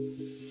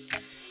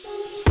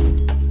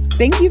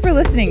Thank you for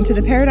listening to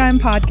the Paradigm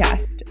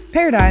Podcast.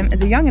 Paradigm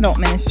is a young adult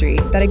ministry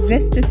that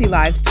exists to see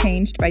lives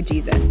changed by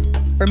Jesus.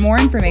 For more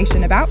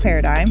information about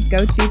Paradigm, go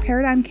to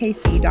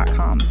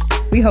paradigmkc.com.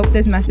 We hope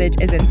this message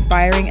is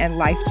inspiring and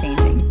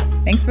life-changing.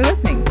 Thanks for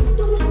listening.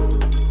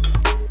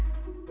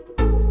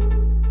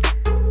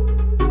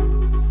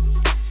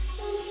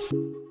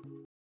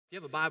 If you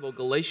have a Bible,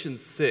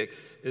 Galatians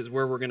 6 is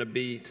where we're going to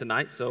be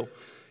tonight, so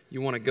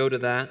you want to go to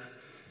that,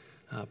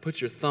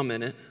 put your thumb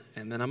in it,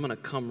 and then I'm going to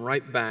come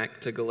right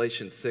back to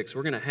Galatians 6.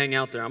 We're going to hang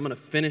out there. I'm going to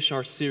finish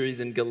our series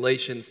in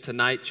Galatians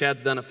tonight.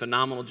 Chad's done a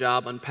phenomenal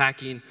job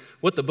unpacking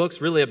what the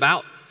book's really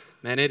about.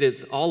 Man, it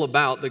is all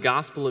about the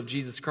gospel of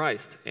Jesus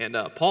Christ. And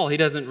Paul, he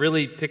doesn't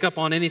really pick up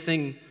on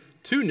anything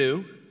too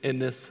new in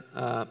this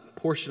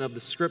portion of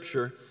the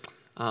scripture,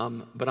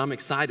 but I'm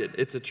excited.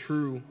 It's a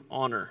true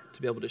honor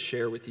to be able to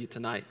share with you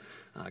tonight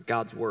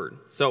God's word.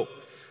 So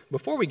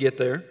before we get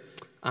there,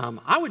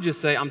 I would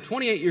just say I'm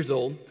 28 years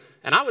old,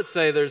 and I would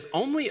say there's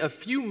only a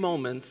few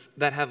moments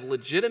that have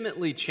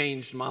legitimately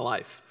changed my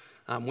life.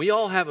 We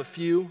all have a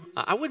few.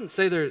 I wouldn't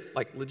say they're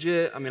like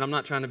legit. I mean, I'm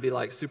not trying to be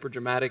like super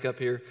dramatic up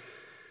here.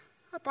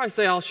 I'd probably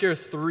say I'll share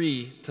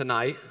 3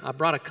 tonight. I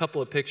brought a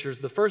couple of pictures.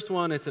 The first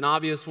one, it's an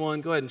obvious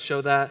one. Go ahead and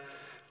show that.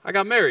 I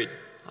got married.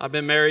 I've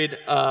been married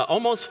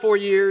almost 4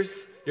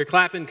 years. You're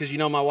clapping because you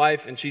know my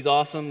wife, and she's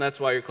awesome. That's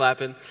why you're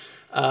clapping.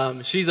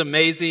 She's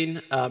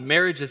amazing.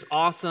 Marriage is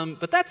awesome,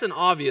 but that's an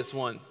obvious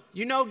one.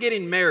 You know,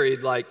 getting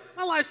married, like,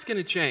 my life's going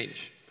to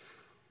change.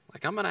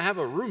 Like, I'm going to have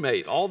a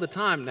roommate all the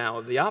time now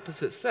of the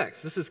opposite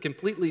sex. This is a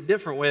completely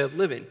different way of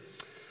living.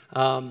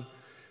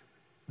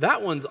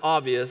 That one's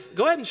obvious.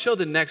 Go ahead and show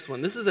the next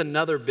one. This is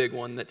another big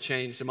one that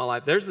changed in my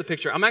life. There's the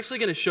picture. I'm actually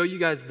going to show you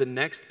guys the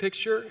next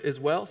picture as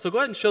well. So go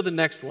ahead and show the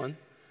next one.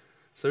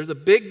 So there's a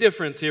big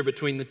difference here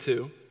between the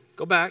two.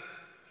 Go back.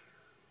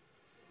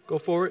 Go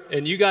forward.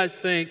 And you guys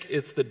think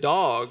it's the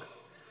dog.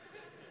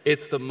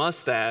 It's the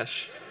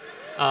mustache.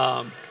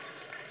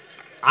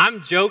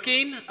 I'm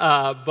joking,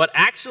 but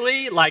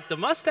actually, like the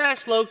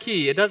mustache,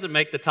 low-key, it doesn't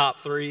make the top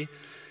 3. It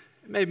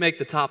may make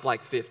the top,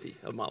 50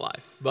 of my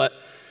life. But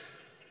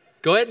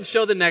go ahead and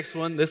show the next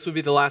one. This would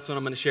be the last one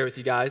I'm going to share with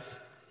you guys.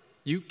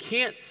 You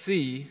can't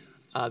see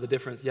the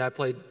difference. Yeah, I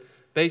played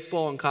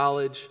baseball in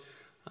college.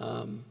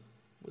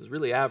 Was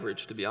really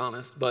average, to be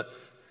honest. But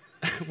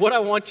what I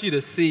want you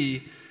to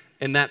see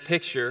in that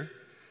picture,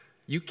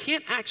 you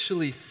can't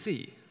actually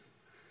see.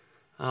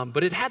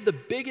 But it had the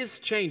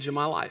biggest change in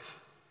my life.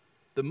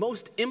 The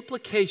most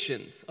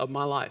implications of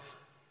my life,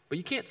 but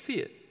you can't see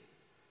it.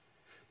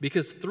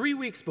 Because 3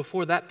 weeks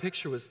before that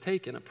picture was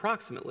taken,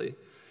 approximately,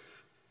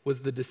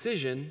 was the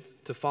decision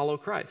to follow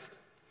Christ.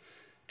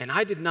 And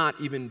I did not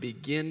even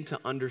begin to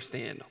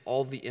understand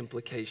all the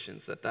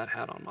implications that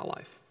had on my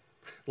life.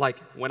 Like,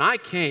 when I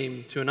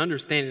came to an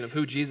understanding of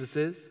who Jesus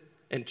is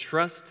and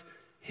trust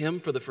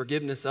Him for the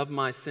forgiveness of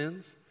my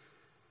sins,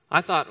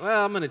 I thought,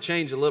 well, I'm going to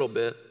change a little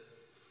bit.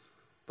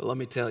 But let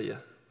me tell you,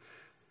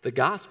 the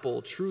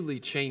gospel truly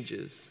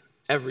changes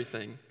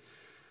everything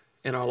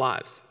in our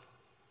lives.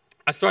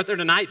 I start there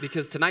tonight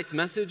because tonight's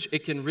message,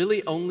 it can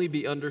really only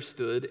be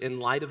understood in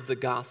light of the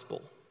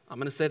gospel. I'm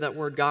going to say that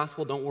word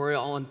gospel. Don't worry,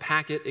 I'll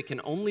unpack it. It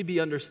can only be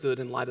understood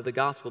in light of the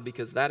gospel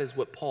because that is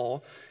what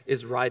Paul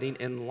is writing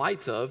in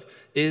light of,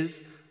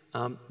 is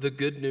the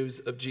good news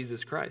of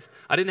Jesus Christ.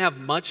 I didn't have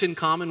much in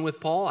common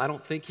with Paul. I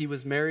don't think he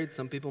was married.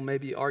 Some people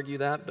maybe argue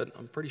that, but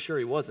I'm pretty sure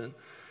he wasn't.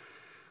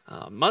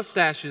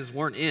 Mustaches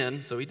weren't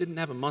in, so he didn't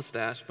have a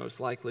mustache,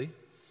 most likely.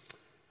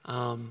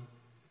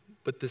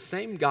 But the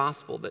same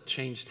gospel that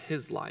changed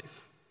his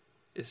life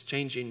is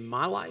changing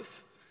my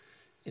life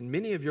and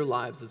many of your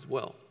lives as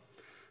well.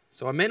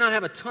 So I may not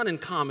have a ton in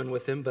common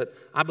with him, but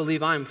I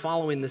believe I am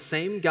following the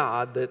same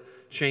God that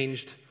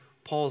changed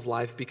Paul's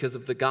life because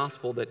of the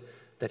gospel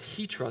that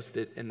he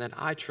trusted and that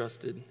I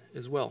trusted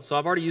as well. So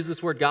I've already used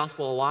this word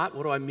gospel a lot.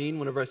 What do I mean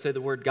whenever I say the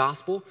word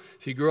gospel?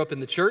 If you grew up in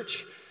the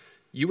church,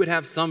 you would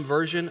have some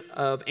version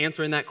of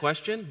answering that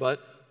question, but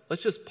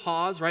let's just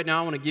pause right now.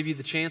 I want to give you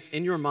the chance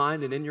in your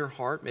mind and in your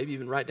heart, maybe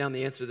even write down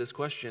the answer to this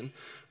question.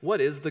 What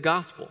is the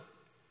gospel?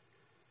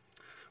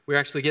 We're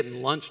actually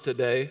getting lunch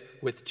today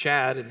with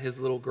Chad and his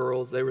little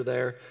girls. They were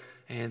there,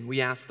 and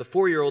we asked the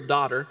 4-year-old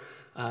daughter,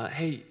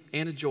 hey,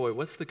 Anna Joy,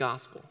 what's the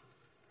gospel?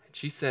 And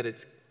she said,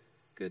 it's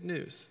good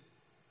news.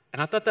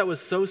 And I thought that was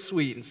so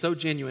sweet and so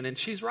genuine, and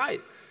she's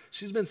right.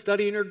 She's been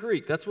studying her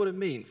Greek. That's what it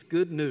means,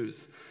 good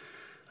news.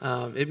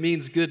 It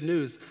means good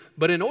news.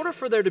 But in order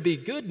for there to be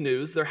good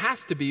news, there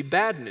has to be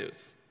bad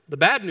news. The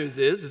bad news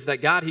is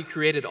that God, He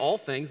created all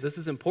things. This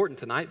is important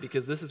tonight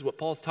because this is what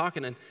Paul's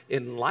talking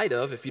in light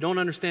of. If you don't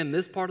understand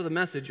this part of the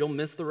message, you'll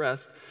miss the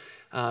rest.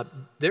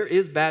 There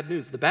is bad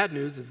news. The bad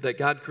news is that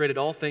God created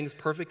all things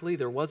perfectly.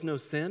 There was no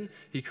sin.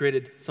 He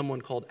created someone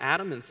called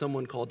Adam and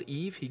someone called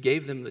Eve. He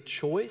gave them the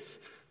choice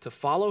to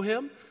follow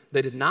Him.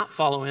 They did not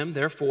follow Him.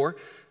 Therefore,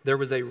 there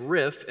was a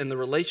rift in the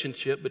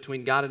relationship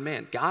between God and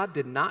man. God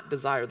did not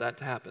desire that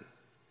to happen.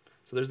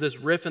 So there's this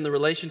rift in the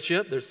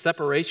relationship. There's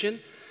separation.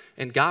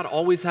 And God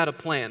always had a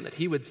plan that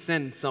He would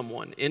send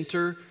someone,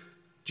 enter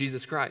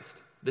Jesus Christ.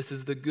 This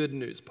is the good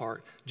news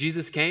part.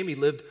 Jesus came, he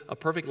lived a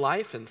perfect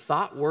life in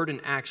thought, word,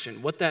 and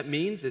action. What that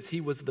means is he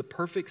was the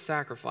perfect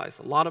sacrifice.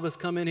 A lot of us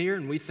come in here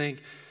and we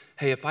think,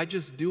 hey, if I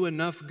just do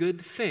enough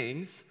good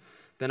things,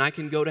 then I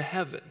can go to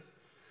heaven.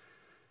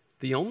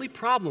 The only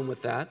problem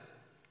with that,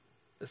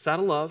 this out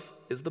of love,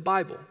 is the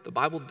Bible. The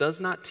Bible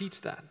does not teach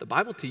that. The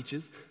Bible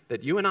teaches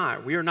that you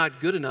and we are not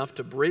good enough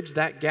to bridge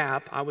that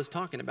gap I was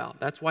talking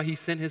about. That's why he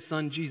sent his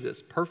son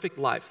Jesus, perfect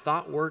life,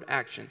 thought, word,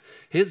 action.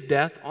 His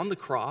death on the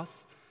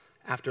cross,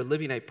 after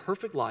living a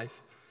perfect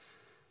life,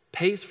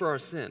 pays for our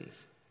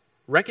sins,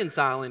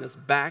 reconciling us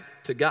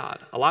back to God.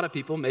 A lot of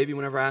people, maybe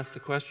whenever I ask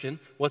the question,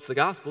 what's the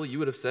gospel? You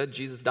would have said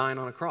Jesus dying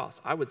on a cross.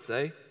 I would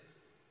say,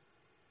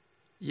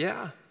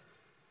 yeah.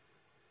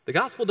 The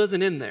gospel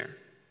doesn't end there.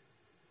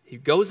 He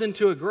goes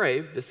into a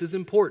grave. This is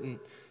important.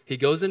 He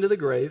goes into the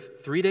grave.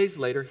 3 days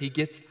later, he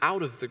gets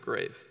out of the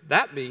grave.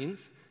 That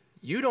means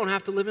you don't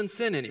have to live in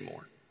sin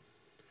anymore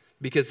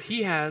because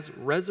he has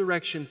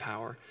resurrection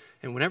power.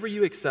 And whenever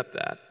you accept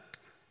that,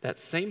 that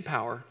same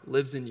power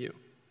lives in you.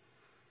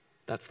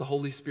 That's the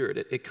Holy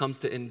Spirit. It comes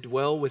to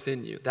indwell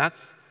within you.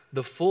 That's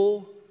the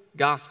full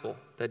gospel,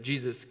 that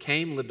Jesus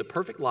came, lived a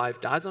perfect life,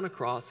 dies on a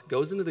cross,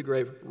 goes into the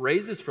grave,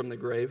 raises from the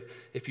grave.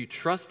 If you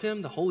trust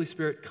him, the Holy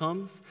Spirit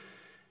comes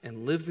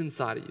and lives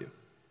inside of you.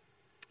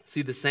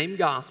 See, the same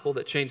gospel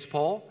that changed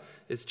Paul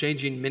is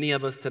changing many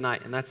of us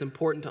tonight, and that's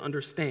important to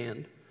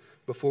understand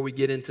before we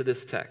get into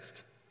this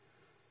text.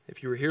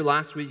 If you were here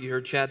last week, you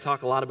heard Chad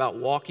talk a lot about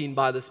walking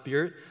by the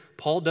Spirit.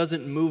 Paul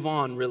doesn't move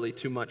on really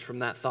too much from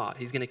that thought.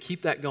 He's going to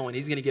keep that going.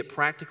 He's going to get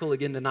practical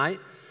again tonight.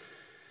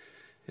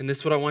 And this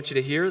is what I want you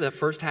to hear. That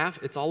first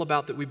half, it's all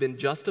about that we've been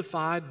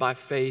justified by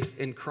faith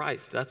in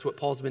Christ. That's what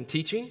Paul's been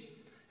teaching.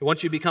 And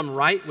once you become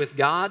right with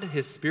God,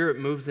 his Spirit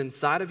moves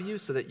inside of you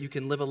so that you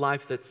can live a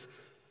life that's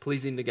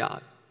pleasing to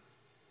God.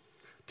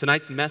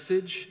 Tonight's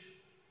message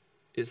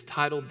is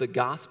titled, "The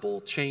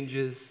Gospel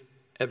Changes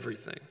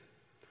Everything."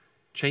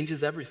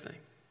 Changes everything.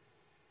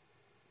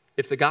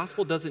 If the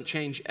gospel doesn't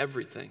change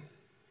everything,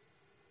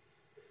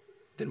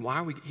 then why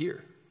are we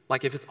here?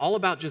 Like, if it's all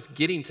about just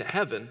getting to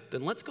heaven,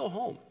 then let's go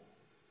home.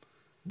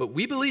 But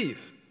we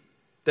believe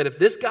that if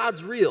this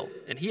God's real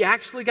and he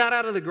actually got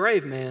out of the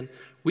grave, man,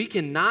 we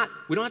don't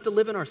have to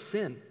live in our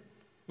sin.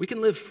 We can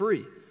live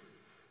free.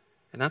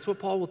 And that's what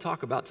Paul will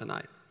talk about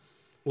tonight.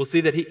 We'll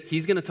see that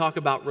he's going to talk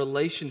about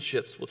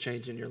relationships will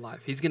change in your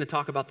life. He's going to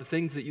talk about the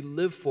things that you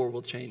live for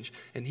will change.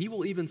 And he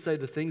will even say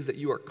the things that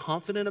you are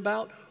confident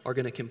about are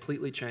going to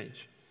completely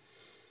change.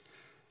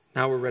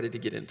 Now we're ready to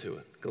get into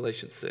it.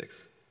 Galatians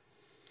 6.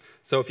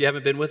 So if you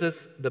haven't been with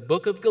us, the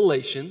book of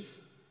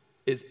Galatians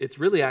it's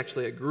really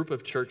actually a group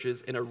of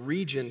churches in a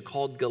region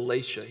called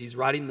Galatia. He's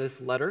writing this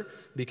letter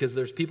because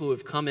there's people who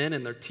have come in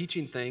and they're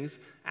teaching things,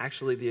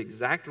 actually the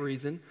exact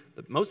reason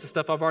that most of the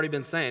stuff I've already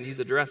been saying, he's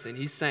addressing.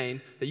 He's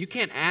saying that you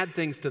can't add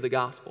things to the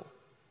gospel.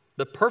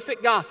 The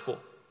perfect gospel,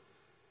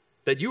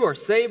 that you are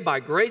saved by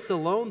grace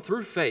alone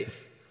through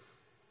faith.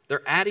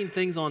 They're adding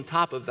things on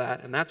top of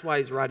that, and that's why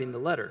he's writing the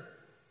letter.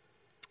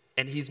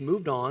 And he's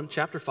moved on,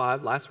 chapter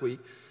 5, last week,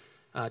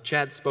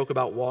 Chad spoke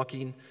about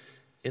walking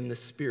in the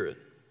Spirit.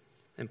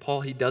 And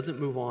Paul, he doesn't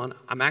move on.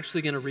 I'm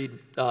actually going to read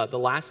the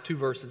last 2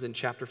 verses in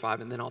chapter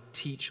 5, and then I'll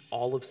teach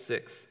all of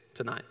 6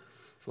 tonight.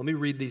 So let me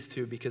read these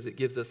 2 because it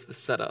gives us the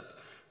setup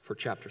for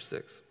chapter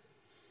 6.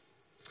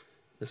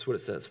 This is what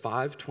it says,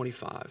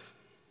 5:25.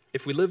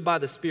 If we live by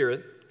the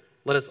Spirit,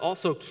 let us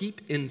also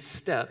keep in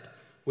step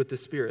with the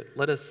Spirit.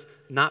 Let us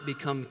not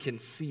become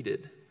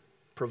conceited,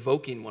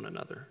 provoking one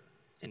another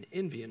and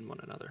envying one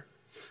another.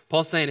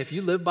 Paul's saying if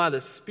you live by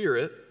the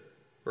Spirit,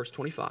 verse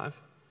 25,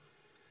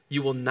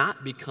 you will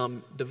not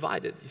become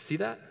divided. You see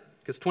that?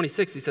 Because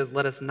 26, he says,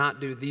 let us not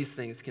do these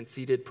things,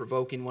 conceited,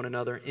 provoking one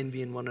another,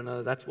 envying one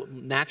another. That's what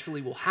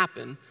naturally will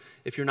happen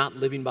if you're not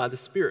living by the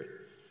Spirit.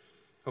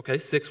 Okay,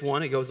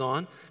 6:1, it goes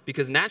on.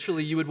 Because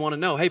naturally you would want to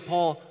know, hey,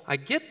 Paul, I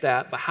get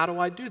that, but how do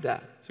I do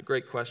that? It's a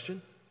great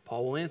question.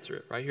 Paul will answer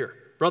it right here.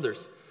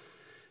 Brothers,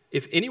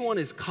 if anyone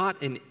is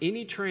caught in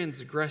any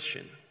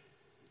transgression,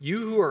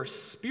 you who are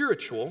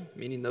spiritual,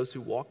 meaning those who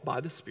walk by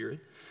the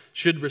Spirit,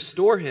 should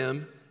restore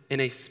him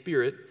in a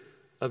spirit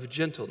of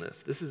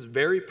gentleness. This is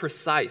very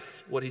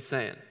precise what he's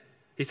saying.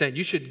 He's saying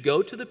you should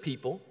go to the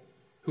people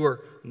who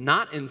are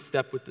not in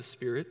step with the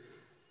Spirit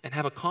and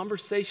have a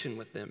conversation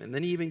with them. And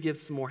then he even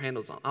gives some more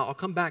handles on. I'll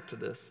come back to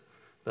this.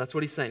 But that's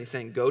what he's saying. He's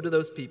saying go to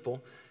those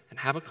people and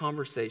have a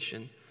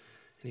conversation. And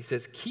he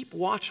says keep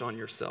watch on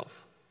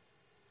yourself.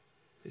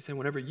 He's saying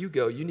whenever you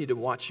go, you need to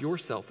watch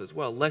yourself as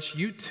well, lest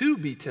you too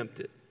be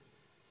tempted.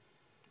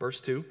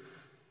 Verse 2,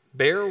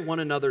 bear one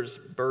another's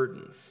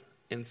burdens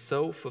and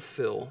so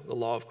fulfill the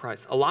law of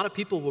Christ. A lot of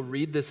people will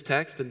read this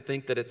text and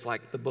think that it's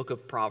like the book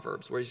of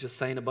Proverbs, where he's just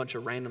saying a bunch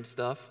of random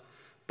stuff,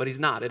 but he's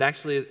not.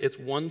 It's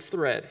one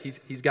thread.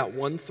 He's got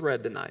one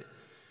thread tonight.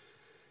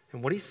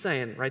 And what he's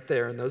saying right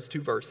there in those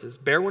 2 verses,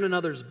 bear one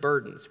another's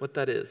burdens, what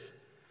that is.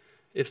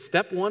 If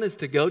step 1 is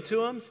to go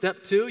to him,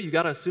 step 2, you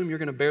got to assume you're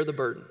going to bear the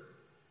burden.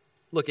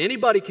 Look,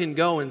 anybody can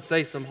go and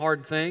say some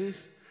hard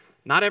things,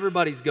 Not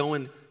everybody's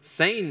going,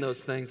 saying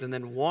those things, and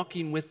then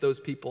walking with those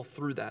people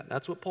through that.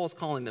 That's what Paul's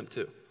calling them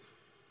to.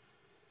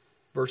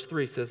 Verse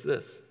 3 says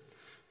this,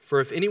 "For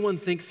if anyone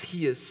thinks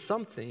he is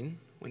something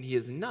when he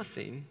is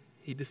nothing,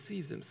 he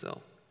deceives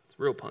himself." It's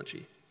real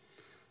punchy.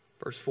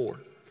 Verse 4,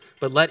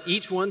 "But let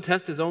each one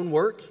test his own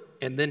work,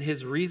 and then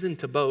his reason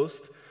to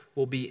boast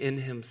will be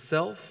in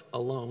himself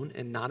alone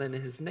and not in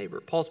his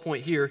neighbor." Paul's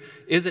point here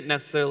isn't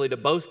necessarily to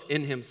boast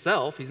in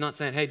himself. He's not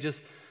saying, hey,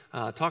 just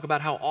talk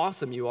about how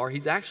awesome you are.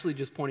 He's actually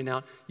just pointing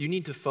out you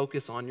need to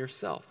focus on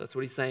yourself. That's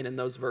what he's saying in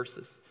those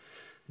verses.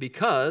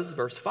 Because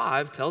verse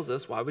 5 tells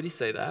us, why would he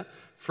say that?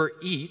 For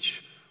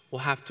each will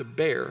have to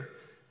bear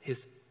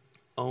his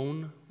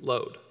own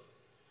load.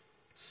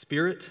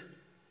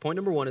 Point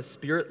number 1 is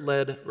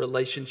spirit-led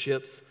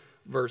relationships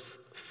versus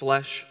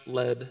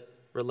flesh-led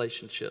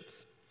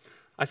relationships.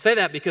 I say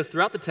that because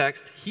throughout the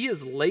text, he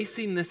is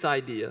lacing this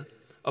idea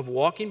of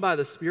walking by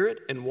the Spirit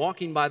and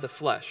walking by the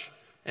flesh.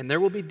 And there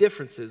will be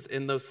differences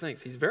in those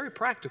things. He's very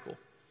practical.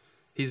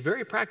 He's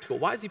very practical.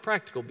 Why is he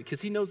practical?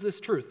 Because he knows this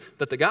truth,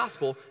 that the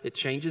gospel, it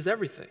changes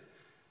everything.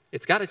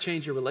 It's got to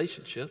change your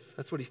relationships.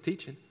 That's what he's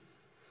teaching.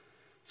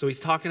 So he's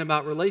talking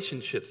about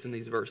relationships in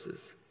these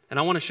verses. And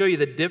I want to show you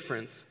the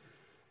difference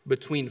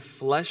between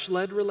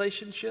flesh-led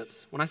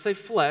relationships. When I say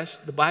flesh,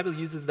 the Bible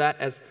uses that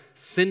as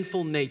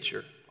sinful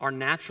nature, our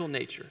natural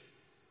nature.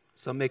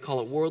 Some may call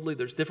it worldly.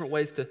 There's different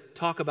ways to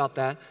talk about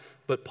that.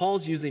 But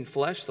Paul's using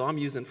flesh, so I'm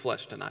using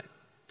flesh tonight.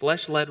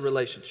 Flesh-led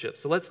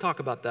relationships. So let's talk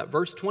about that.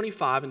 Verse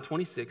 25 and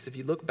 26, if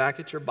you look back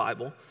at your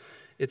Bible,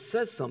 it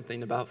says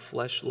something about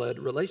flesh-led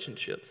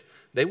relationships.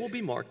 They will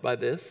be marked by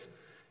this.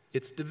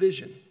 It's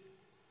division.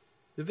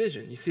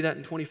 Division. You see that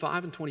in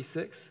 25 and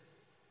 26?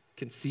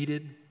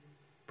 Conceited,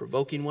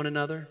 provoking one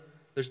another.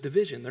 There's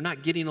division. They're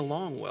not getting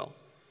along well.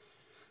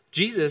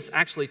 Jesus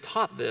actually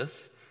taught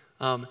this,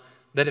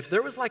 that if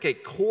there was like a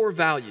core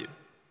value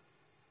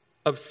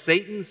of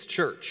Satan's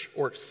church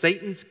or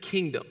Satan's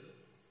kingdom,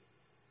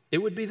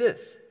 it would be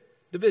this,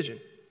 division.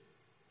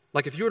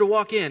 Like if you were to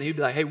walk in, he'd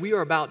be like, hey, we are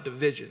about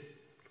division.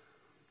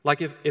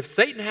 Like if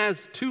Satan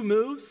has two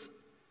moves,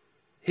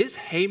 his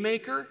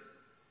haymaker,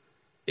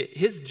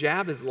 his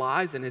jab is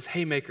lies and his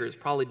haymaker is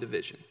probably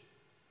division.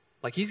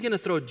 Like he's going to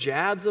throw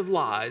jabs of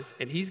lies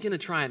and he's going to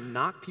try and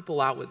knock people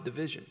out with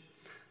division.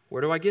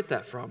 Where do I get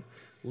that from?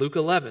 Luke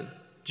 11,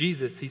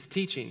 Jesus, he's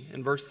teaching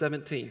in verse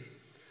 17.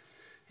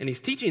 And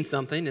he's teaching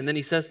something and then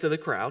he says to the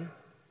crowd,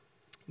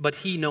 but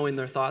he, knowing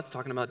their thoughts,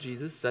 talking about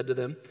Jesus, said to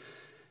them,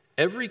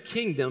 every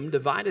kingdom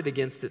divided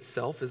against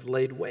itself is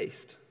laid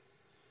waste,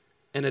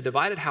 and a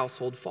divided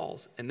household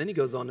falls. And then he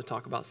goes on to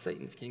talk about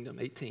Satan's kingdom,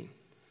 18.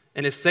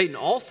 And if Satan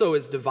also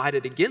is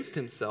divided against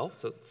himself,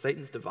 so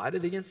Satan's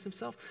divided against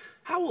himself,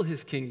 how will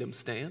his kingdom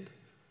stand?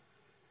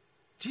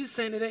 Jesus is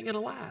saying it ain't going to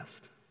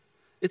last.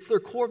 It's their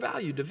core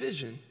value,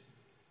 division.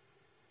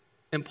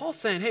 And Paul's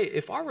saying, hey,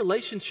 if our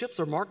relationships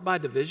are marked by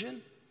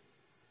division,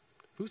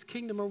 whose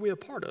kingdom are we a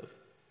part of?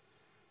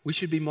 We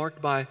should be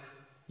marked by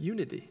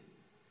unity.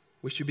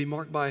 We should be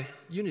marked by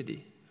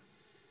unity.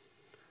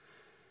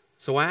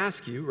 So I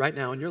ask you right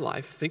now in your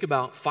life, think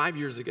about 5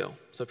 years ago.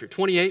 So if you're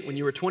 28, when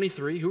you were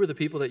 23, who were the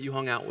people that you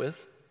hung out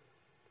with?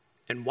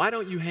 And why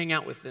don't you hang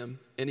out with them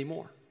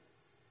anymore?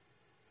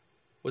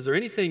 Was there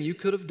anything you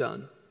could have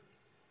done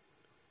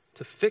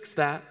to fix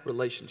that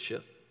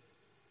relationship?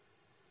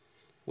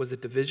 Was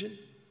it division?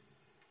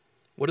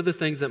 What are the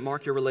things that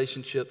mark your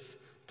relationships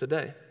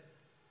today?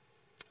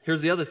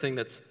 Here's the other thing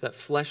that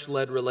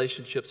flesh-led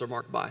relationships are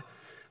marked by.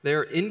 They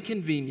are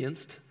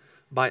inconvenienced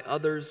by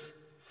others'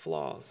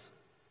 flaws.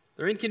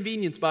 They're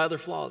inconvenienced by other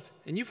flaws.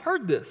 And you've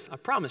heard this. I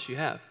promise you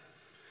have.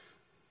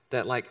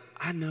 That like,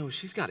 I know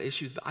she's got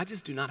issues, but I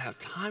just do not have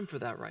time for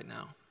that right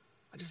now.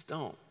 I just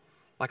don't.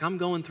 Like I'm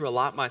going through a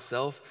lot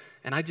myself,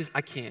 and I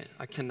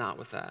cannot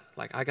with that.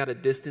 Like I got to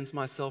distance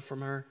myself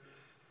from her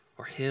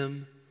or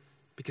him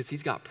because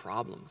he's got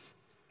problems.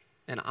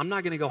 And I'm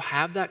not going to go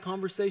have that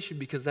conversation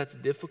because that's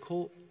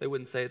difficult. They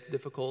wouldn't say it's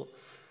difficult,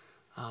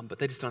 but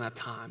they just don't have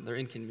time. They're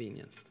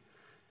inconvenienced.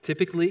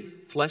 Typically,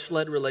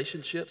 flesh-led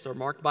relationships are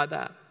marked by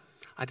that.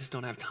 I just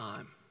don't have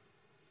time.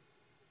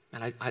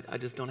 And I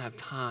just don't have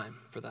time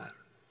for that.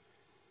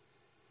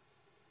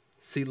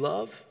 See,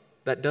 love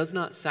that does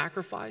not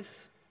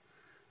sacrifice,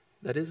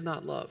 that is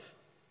not love.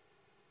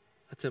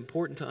 That's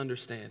important to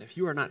understand. If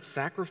you are not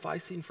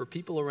sacrificing for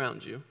people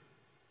around you,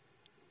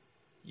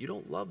 you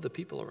don't love the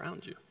people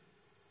around you.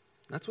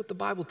 That's what the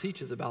Bible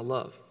teaches about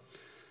love.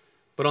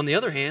 But on the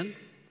other hand,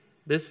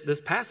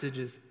 this passage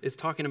is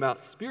talking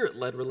about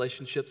spirit-led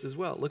relationships as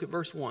well. Look at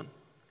verse 1.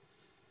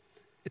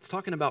 It's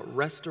talking about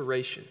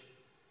restoration.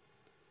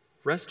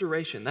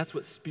 Restoration, that's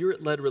what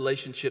spirit-led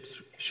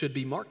relationships should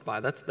be marked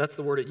by. That's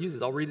the word it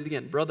uses. I'll read it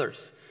again.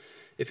 Brothers,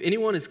 if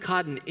anyone is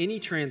caught in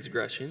any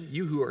transgression,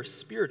 you who are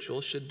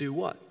spiritual should do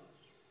what?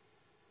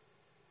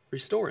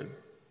 Restore him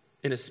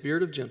in a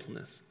spirit of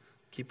gentleness.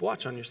 Keep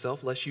watch on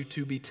yourself, lest you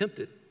too be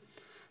tempted.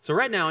 So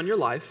right now in your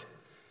life,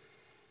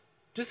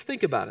 just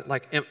think about it.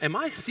 Like, am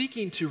I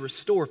seeking to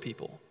restore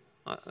people?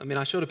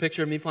 I showed a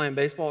picture of me playing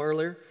baseball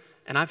earlier.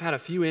 and I've had a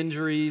few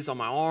injuries on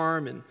my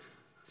arm and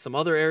some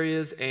other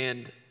areas,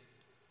 and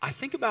I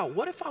think about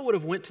what if I would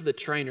have went to the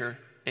trainer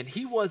and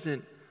he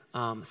wasn't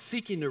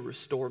seeking to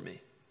restore me.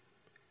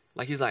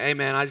 Like he's like, hey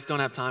man, I just don't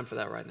have time for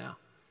that right now.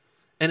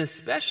 And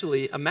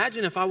especially,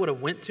 imagine if I would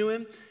have went to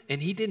him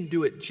and he didn't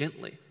do it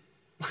gently.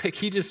 Like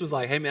he just was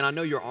like, hey man, I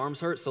know your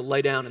arm's hurt, so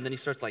lay down. And then he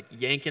starts like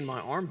yanking my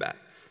arm back.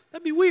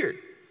 That'd be weird.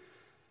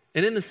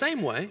 And in the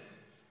same way,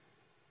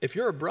 if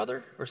you're a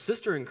brother or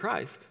sister in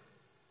Christ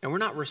and we're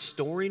not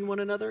restoring one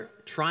another,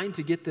 trying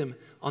to get them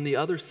on the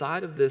other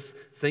side of this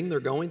thing they're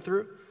going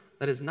through,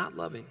 that is not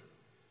loving.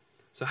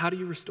 So how do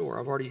you restore?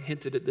 I've already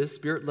hinted at this.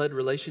 Spirit-led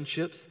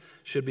relationships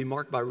should be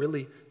marked by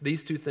really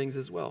these two things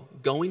as well.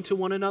 Going to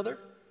one another,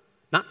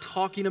 not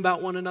talking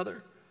about one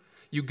another.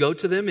 You go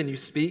to them and you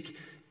speak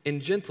in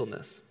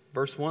gentleness.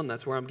 Verse 1,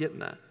 that's where I'm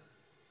getting at.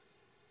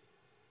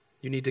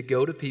 You need to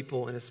go to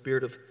people in a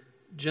spirit of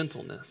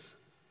gentleness.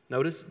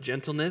 Notice,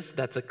 gentleness,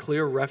 that's a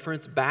clear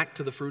reference back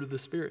to the fruit of the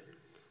Spirit.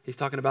 He's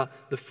talking about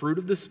the fruit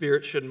of the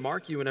Spirit should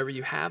mark you whenever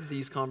you have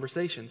these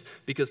conversations.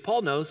 Because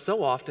Paul knows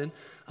so often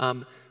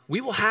we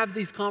will have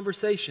these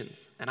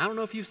conversations. And I don't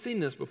know if you've seen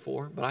this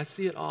before, but I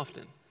see it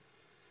often.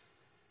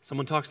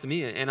 Someone talks to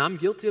me, and I'm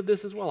guilty of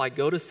this as well. I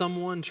go to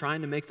someone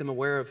trying to make them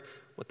aware of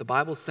what the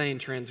Bible's saying,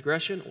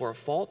 transgression or a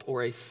fault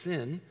or a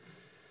sin.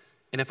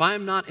 And if I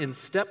am not in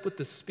step with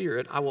the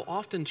Spirit, I will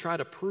often try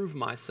to prove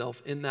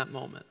myself in that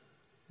moment.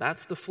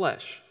 That's the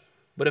flesh.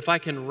 But if I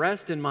can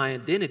rest in my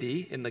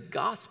identity in the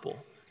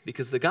gospel,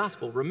 because the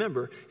gospel,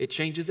 remember, it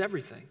changes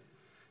everything.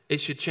 It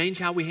should change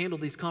how we handle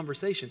these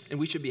conversations, and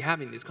we should be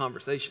having these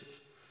conversations.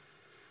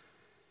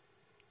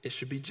 It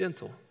should be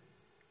gentle,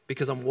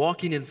 because I'm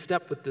walking in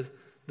step with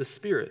the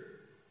Spirit.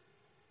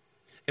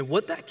 And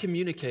what that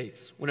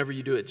communicates whenever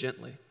you do it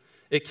gently,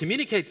 it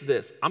communicates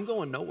this: I'm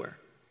going nowhere.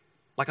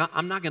 Like,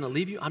 I'm not going to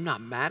leave you. I'm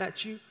not mad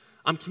at you.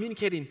 I'm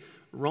communicating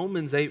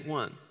Romans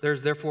 8:1.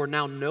 There's therefore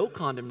now no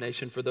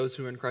condemnation for those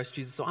who are in Christ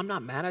Jesus. So I'm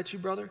not mad at you,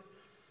 brother.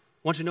 I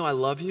want you to know I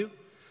love you.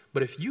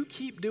 But if you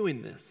keep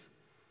doing this,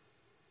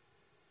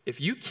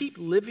 if you keep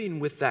living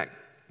with that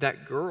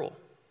girl,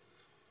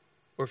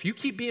 or if you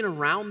keep being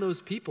around those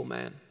people,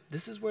 man,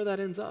 this is where that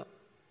ends up.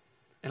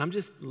 And I'm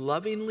just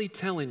lovingly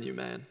telling you,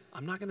 man,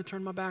 I'm not going to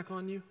turn my back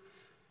on you,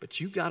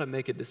 but you got to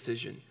make a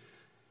decision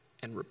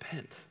and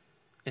repent.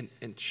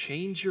 And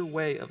change your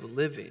way of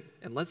living.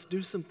 And let's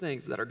do some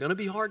things that are going to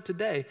be hard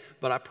today,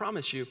 but I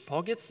promise you,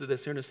 Paul gets to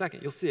this here in a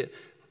second. You'll see it.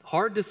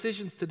 Hard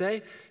decisions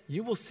today,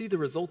 you will see the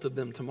result of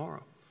them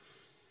tomorrow.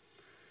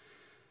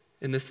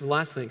 And this is the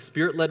last thing.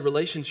 Spirit-led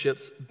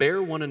relationships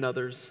bear one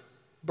another's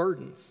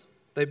burdens.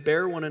 They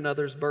bear one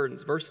another's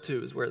burdens. Verse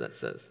 2 is where that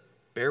says.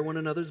 Bear one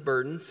another's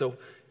burdens so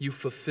you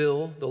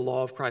fulfill the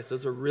law of Christ.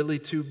 Those are really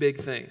two big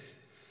things.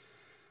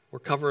 We're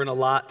covering a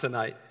lot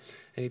tonight.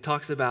 And he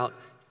talks about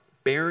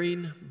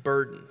bearing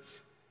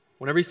burdens.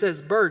 Whenever he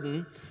says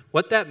burden,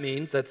 what that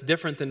means, that's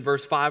different than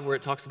verse 5 where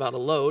it talks about a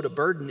load. A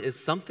burden is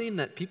something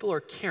that people are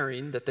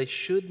carrying that they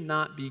should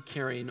not be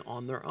carrying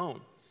on their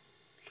own.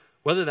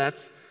 Whether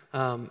that's,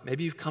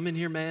 maybe you've come in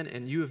here, man,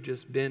 and you have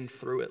just been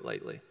through it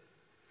lately.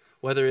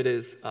 Whether it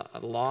is a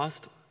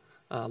loss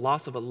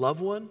of a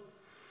loved one,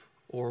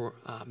 or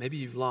maybe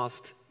you've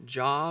lost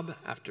job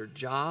after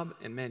job,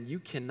 and man, you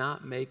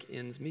cannot make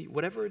ends meet.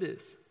 Whatever it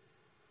is,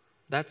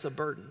 that's a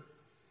burden.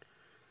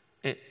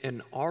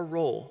 And our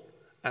role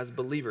as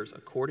believers,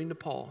 according to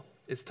Paul,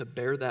 is to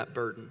bear that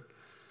burden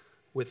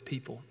with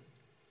people.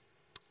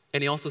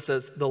 And he also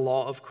says the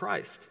law of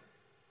Christ.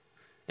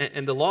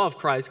 And the law of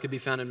Christ could be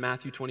found in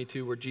Matthew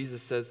 22, where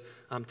Jesus says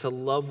to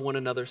love one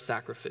another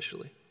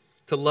sacrificially.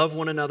 To love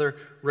one another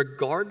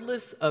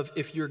regardless of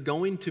if you're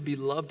going to be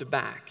loved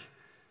back.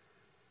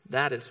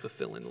 That is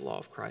fulfilling the law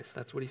of Christ.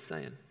 That's what he's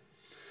saying.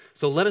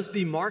 So let us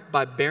be marked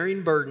by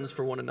bearing burdens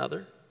for one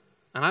another.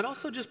 And I'd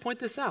also just point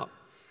this out.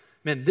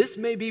 Man, this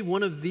may be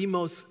one of the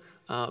most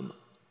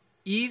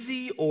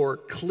easy or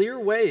clear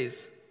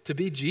ways to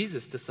be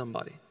Jesus to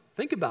somebody.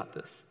 Think about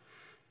this.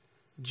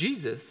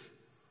 Jesus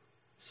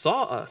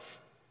saw us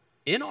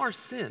in our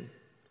sin,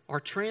 our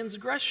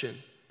transgression,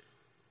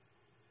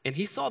 and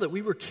he saw that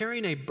we were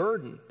carrying a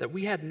burden that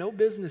we had no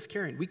business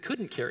carrying. We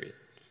couldn't carry it.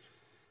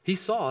 He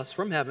saw us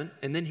from heaven,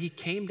 and then he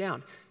came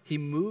down. He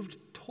moved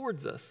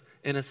towards us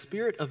in a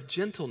spirit of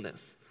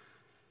gentleness.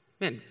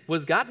 Man,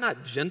 was God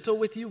not gentle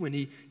with you when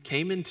he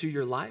came into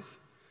your life?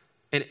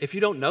 And if you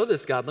don't know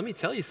this God, let me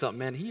tell you something,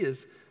 man. He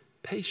is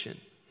patient.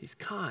 He's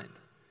kind.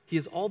 He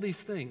is all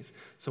these things.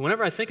 So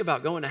whenever I think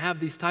about going to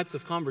have these types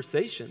of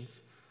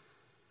conversations,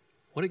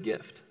 what a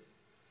gift.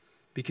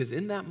 Because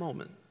in that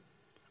moment,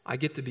 I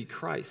get to be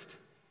Christ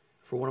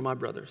for one of my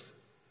brothers.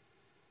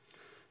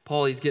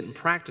 Paul, he's getting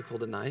practical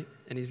tonight,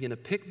 and he's going to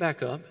pick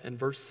back up in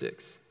verse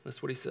 6.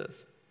 That's what he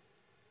says.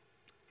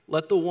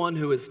 Let the one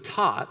who is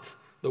taught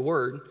the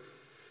word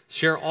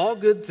share all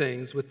good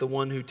things with the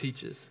one who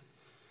teaches.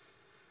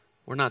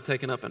 We're not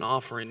taking up an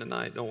offering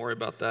tonight. Don't worry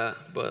about that.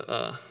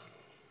 But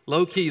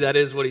low-key, that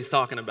is what he's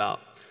talking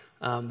about,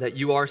 that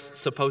you are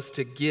supposed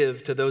to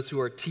give to those who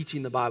are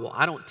teaching the Bible.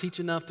 I don't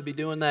teach enough to be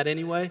doing that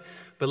anyway.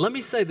 But let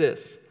me say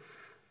this.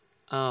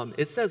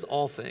 it says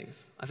all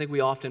things. I think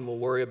we often will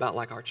worry about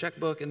like our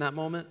checkbook in that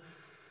moment.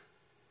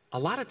 A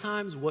lot of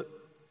times what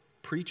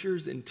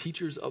preachers and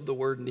teachers of the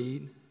word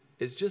need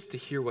is just to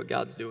hear what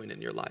God's doing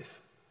in your life.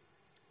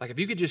 Like if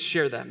you could just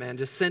share that, man,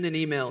 just send an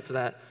email to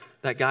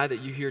that guy that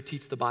you hear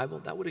teach the Bible,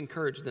 that would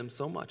encourage them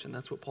so much, and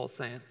that's what Paul's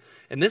saying.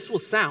 And this will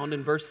sound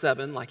in verse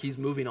 7 like he's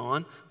moving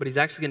on, but he's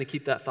actually going to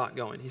keep that thought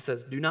going. He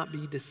says, do not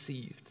be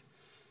deceived.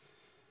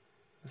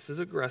 This is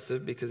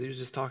aggressive because he was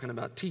just talking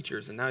about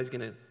teachers, and now he's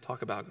going to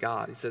talk about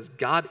God. He says,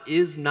 God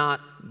is not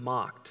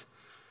mocked.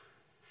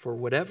 For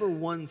whatever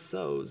one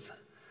sows,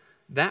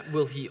 that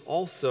will he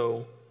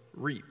also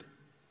reap.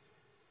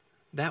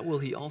 That will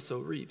he also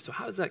reap. So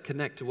how does that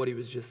connect to what he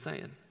was just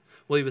saying?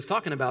 Well, he was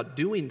talking about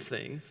doing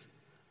things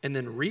and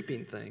then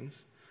reaping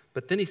things,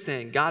 but then he's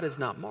saying God is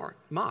not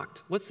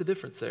mocked. What's the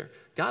difference there?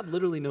 God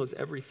literally knows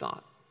every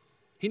thought.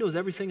 He knows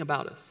everything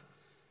about us,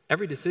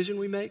 every decision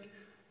we make,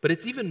 but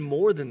it's even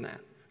more than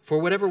that. For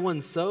whatever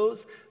one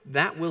sows,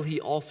 that will he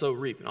also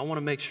reap. And I want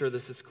to make sure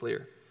this is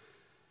clear.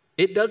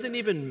 It doesn't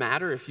even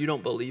matter if you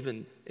don't believe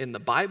in the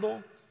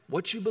Bible,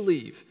 what you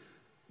believe.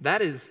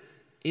 That is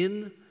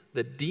in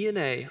the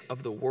DNA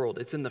of the world.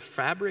 It's in the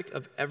fabric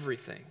of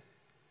everything.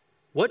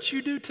 What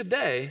you do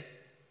today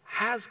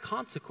has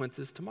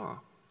consequences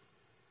tomorrow.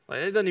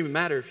 Like, it doesn't even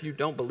matter if you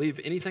don't believe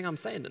anything I'm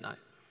saying tonight.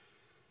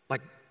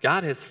 Like,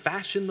 God has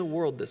fashioned the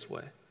world this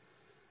way.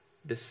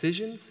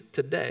 Decisions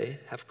today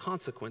have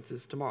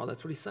consequences tomorrow.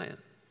 That's what he's saying.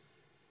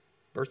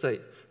 Verse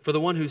 8, for the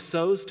one who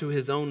sows to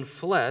his own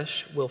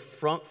flesh will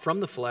from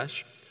the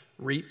flesh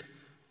reap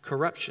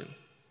corruption.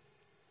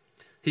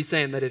 He's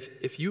saying that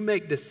if you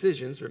make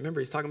decisions,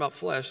 remember he's talking about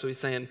flesh, so he's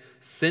saying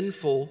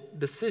sinful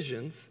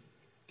decisions,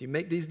 if you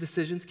make these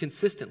decisions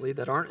consistently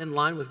that aren't in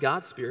line with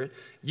God's Spirit,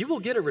 you will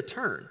get a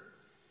return.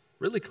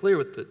 Really clear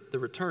what the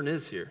return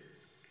is here.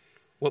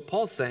 What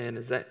Paul's saying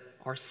is that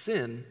our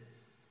sin,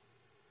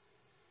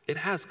 it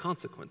has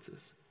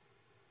consequences.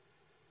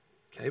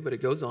 Okay, but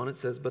it goes on, it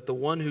says, but the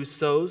one who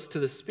sows to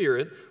the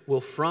Spirit will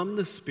from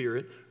the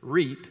Spirit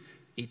reap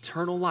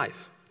eternal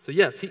life. So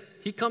yes,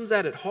 he comes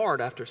at it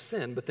hard after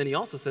sin, but then he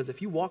also says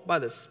if you walk by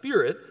the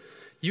Spirit,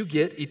 you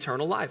get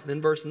eternal life. Then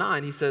verse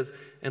 9, he says,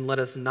 and let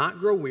us not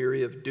grow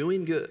weary of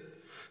doing good,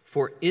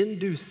 for in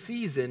due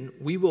season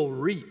we will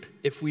reap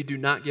if we do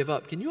not give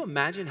up. Can you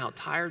imagine how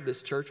tired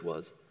this church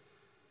was?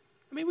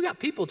 I mean, we got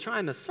people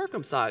trying to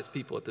circumcise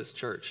people at this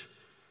church.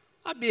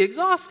 I'd be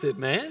exhausted,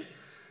 man.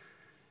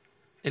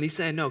 And he's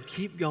saying, no,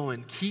 keep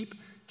going.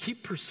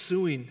 Keep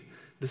pursuing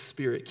the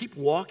Spirit. Keep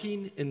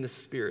walking in the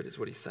Spirit is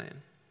what he's saying.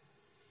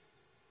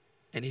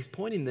 And he's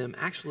pointing them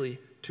actually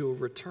to a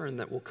return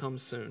that will come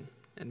soon.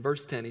 In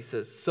verse 10, he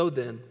says, so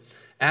then,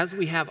 as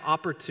we have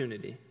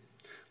opportunity,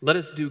 let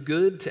us do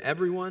good to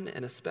everyone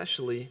and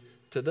especially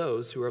to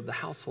those who are of the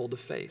household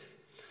of faith.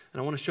 And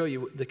I want to show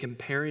you the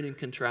comparing and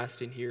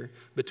contrasting here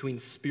between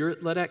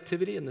Spirit-led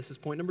activity, and this is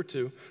point number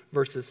 2,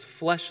 versus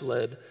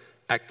flesh-led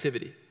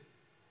activity.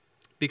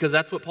 Because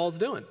that's what Paul's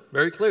doing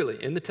very clearly.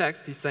 In the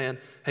text, he's saying,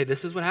 hey,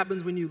 this is what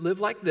happens when you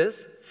live like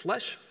this,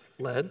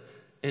 flesh-led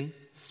and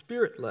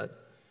Spirit-led.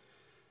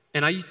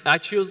 And I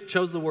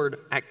chose the word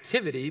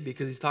activity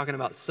because he's talking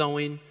about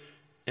sowing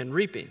and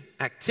reaping.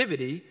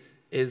 Activity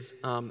is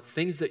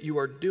things that you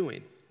are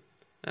doing.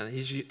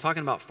 He's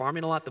talking about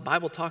farming a lot. The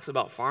Bible talks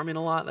about farming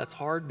a lot. That's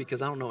hard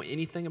because I don't know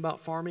anything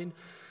about farming,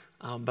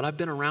 but I've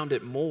been around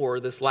it more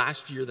this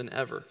last year than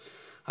ever.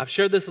 I've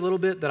shared this a little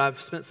bit that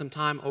I've spent some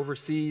time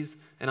overseas,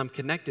 and I'm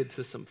connected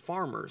to some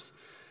farmers.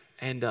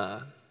 And,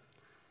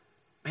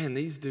 man,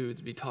 these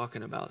dudes be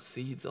talking about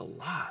seeds a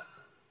lot.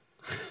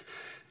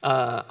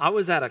 I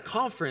was at a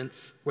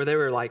conference where they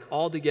were like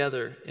all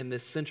together in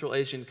this Central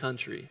Asian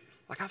country.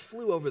 Like I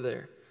flew over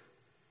there,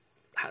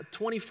 had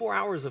 24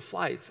 hours of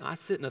flights, and I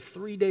sit in a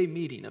 3-day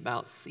meeting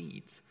about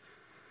seeds.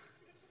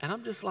 And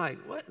I'm just like,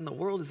 what in the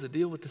world is the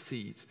deal with the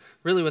seeds?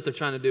 Really what they're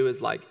trying to do is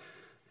like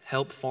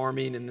help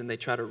farming, and then they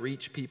try to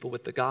reach people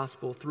with the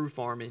gospel through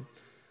farming.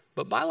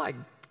 But by like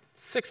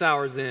 6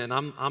 hours in,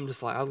 I'm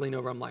just like, I lean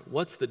over, I'm like,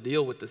 what's the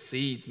deal with the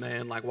seeds,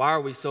 man? Like, why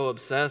are we so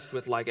obsessed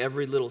with like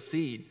every little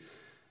seed?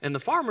 And the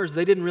farmers,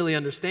 they didn't really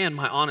understand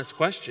my honest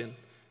question.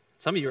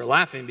 Some of you are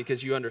laughing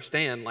because you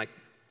understand, like,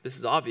 this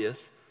is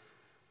obvious.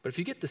 But if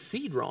you get the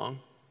seed wrong,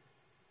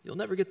 you'll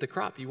never get the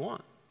crop you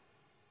want.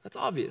 That's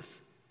obvious.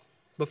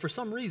 But for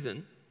some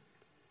reason,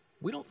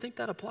 we don't think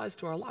that applies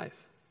to our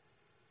life.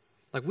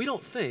 Like, we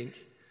don't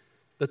think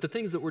that the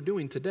things that we're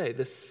doing today,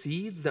 the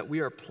seeds that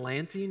we are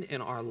planting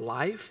in our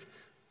life,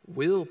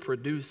 will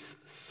produce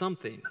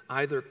something,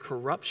 either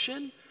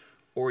corruption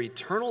or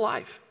eternal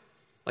life.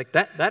 Like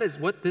that is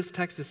what this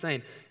text is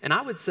saying. And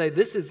I would say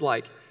this is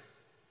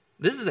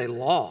a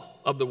law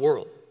of the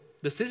world.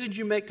 Decisions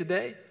you make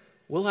today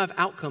will have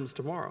outcomes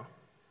tomorrow.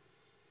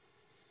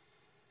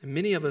 And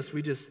many of us,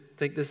 we just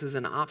think this is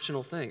an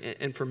optional thing.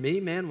 And for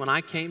me, man, when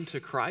I came to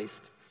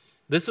Christ,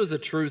 this was a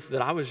truth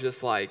that I was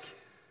just like,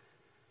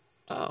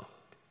 oh,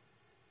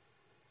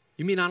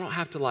 you mean I don't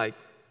have to like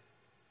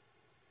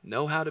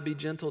know how to be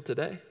gentle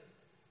today?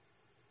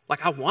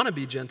 Like I want to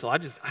be gentle. I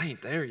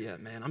ain't there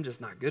yet, man. I'm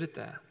just not good at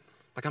that.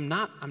 Like I'm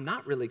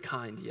not really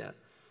kind yet.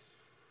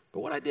 But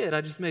what I did,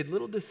 I just made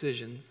little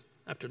decisions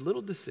after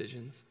little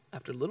decisions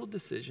after little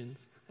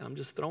decisions, and I'm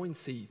just throwing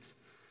seeds,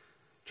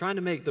 trying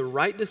to make the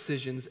right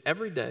decisions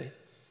every day.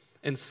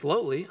 And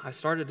slowly, I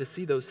started to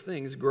see those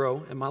things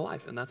grow in my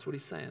life, and that's what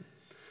he's saying.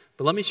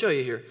 But let me show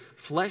you here.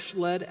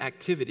 Flesh-led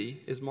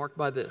activity is marked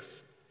by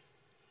this.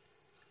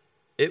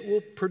 It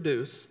will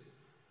produce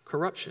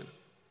corruption.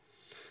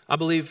 I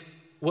believe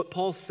what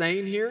Paul's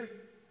saying here,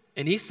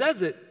 and he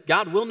says it,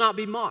 God will not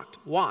be mocked.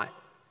 Why?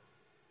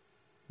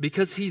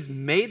 Because he's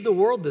made the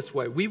world this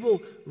way. We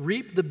will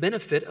reap the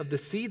benefit of the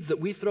seeds that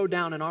we throw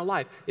down in our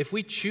life. If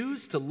we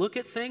choose to look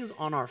at things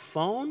on our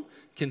phone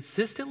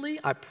consistently,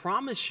 I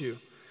promise you,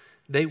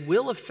 they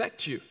will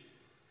affect you.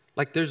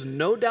 Like there's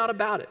no doubt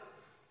about it.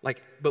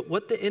 But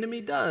what the enemy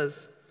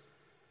does,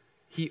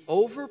 he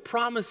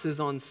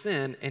overpromises on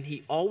sin and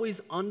he always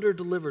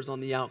underdelivers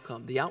on the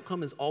outcome. The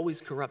outcome is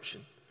always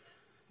corruption.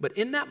 But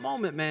in that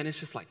moment, man, it's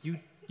just like you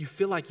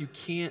feel like you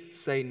can't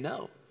say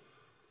no.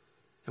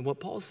 And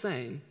what Paul's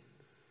saying,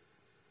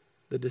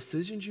 the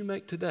decisions you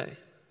make today,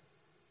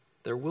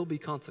 there will be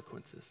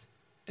consequences.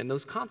 And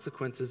those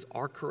consequences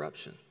are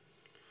corruption.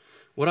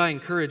 What I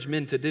encourage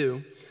men to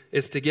do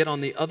is to get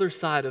on the other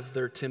side of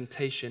their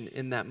temptation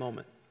in that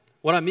moment.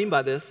 What I mean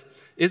by this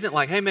isn't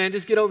like, hey man,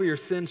 just get over your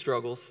sin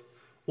struggles.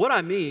 What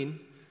I mean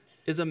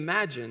is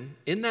imagine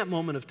in that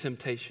moment of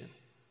temptation,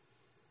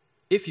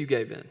 if you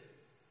gave in,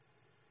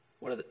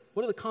 what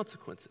are the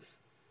consequences?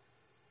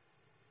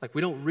 Like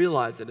we don't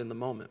realize it in the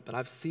moment, but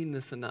I've seen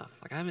this enough.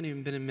 Like I haven't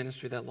even been in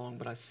ministry that long,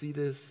 but I see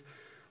this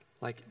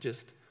like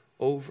just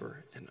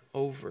over and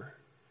over.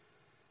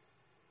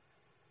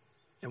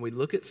 And we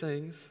look at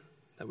things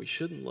that we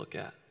shouldn't look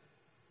at.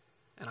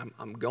 And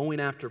I'm going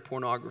after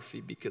pornography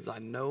because I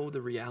know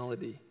the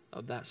reality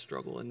of that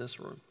struggle in this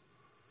room.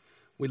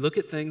 We look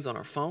at things on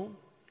our phone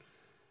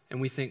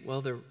and we think,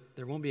 well, there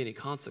won't be any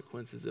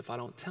consequences if I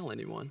don't tell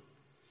anyone.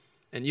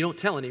 And you don't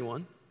tell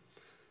anyone.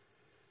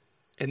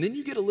 And then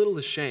you get a little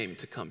ashamed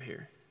to come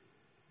here.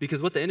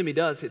 Because what the enemy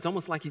does, it's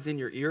almost like he's in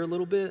your ear a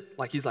little bit.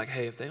 Like he's like,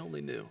 hey, if they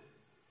only knew.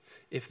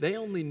 If they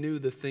only knew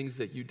the things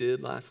that you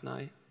did last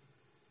night,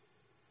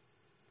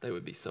 they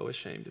would be so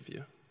ashamed of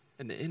you.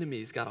 And the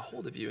enemy's got a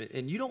hold of you.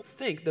 And you don't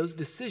think those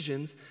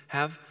decisions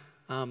have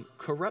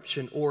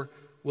corruption or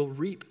will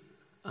reap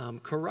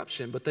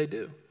corruption, but they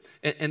do.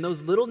 And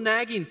those little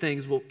nagging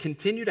things will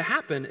continue to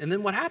happen. And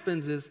then what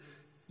happens is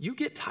you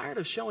get tired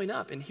of showing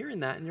up and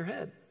hearing that in your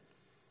head.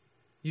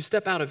 You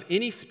step out of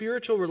any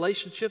spiritual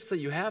relationships that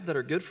you have that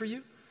are good for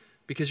you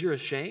because you're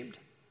ashamed.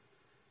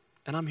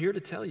 And I'm here to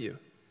tell you,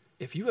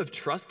 if you have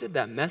trusted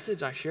that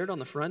message I shared on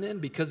the front end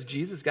because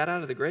Jesus got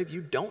out of the grave, you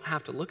don't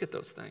have to look at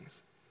those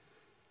things.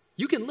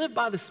 You can live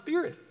by the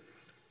Spirit.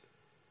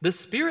 The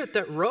Spirit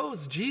that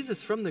rose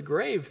Jesus from the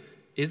grave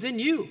is in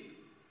you.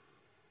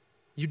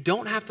 You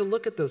don't have to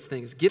look at those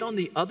things. Get on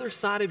the other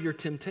side of your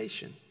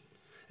temptation.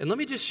 And let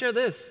me just share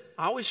this.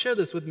 I always share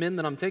this with men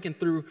that I'm taking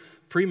through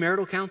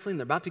premarital counseling.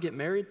 They're about to get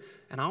married.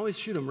 And I always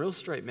shoot them real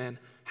straight, man.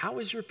 How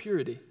is your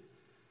purity?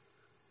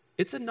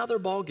 It's another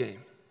ball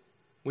game.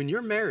 When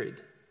you're married,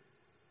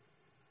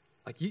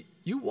 like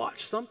you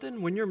watch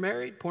something when you're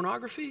married,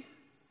 pornography,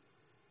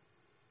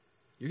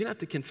 you're going to have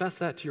to confess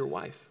that to your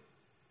wife.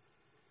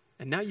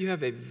 And now you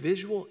have a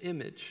visual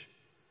image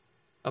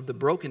of the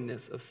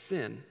brokenness of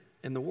sin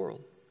in the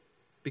world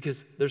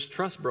because there's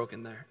trust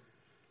broken there.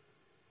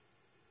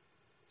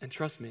 And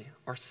trust me,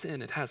 our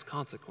sin, it has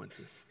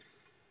consequences,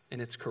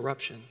 and it's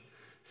corruption.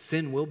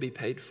 Sin will be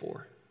paid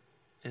for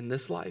in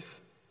this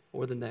life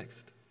or the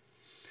next.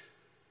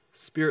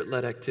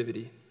 Spirit-led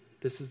activity,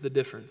 this is the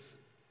difference.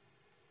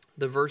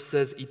 The verse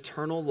says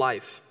eternal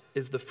life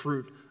is the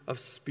fruit of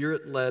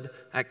Spirit-led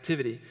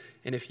activity.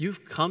 And if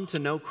you've come to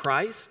know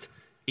Christ,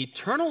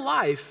 eternal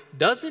life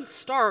doesn't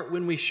start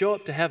when we show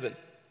up to heaven.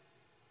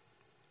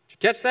 Did you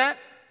catch that?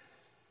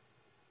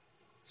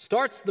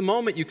 Starts the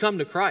moment you come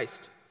to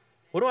Christ.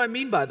 What do I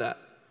mean by that?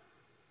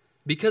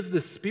 Because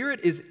the Spirit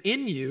is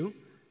in you,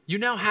 you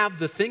now have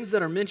the things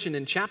that are mentioned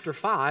in chapter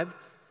 5,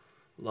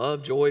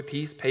 love, joy,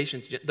 peace,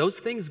 patience. Those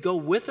things go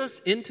with us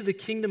into the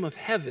kingdom of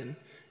heaven,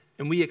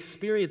 and we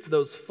experience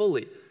those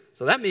fully.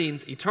 So that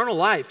means eternal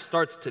life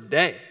starts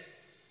today.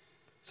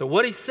 So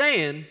what he's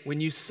saying, when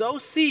you sow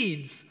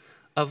seeds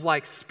of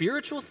like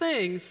spiritual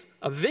things,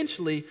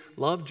 eventually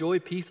love, joy,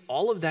 peace,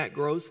 all of that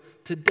grows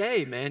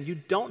today, man. You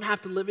don't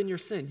have to live in your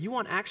sin. You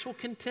want actual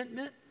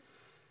contentment?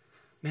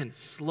 Man,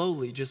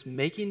 slowly just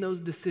making those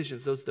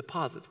decisions, those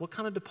deposits. What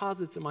kind of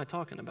deposits am I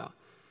talking about?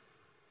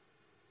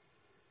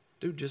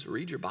 Dude, just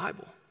read your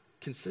Bible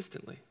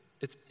consistently.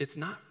 It's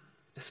not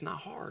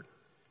hard.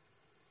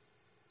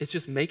 It's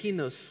just making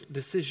those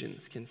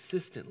decisions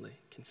consistently.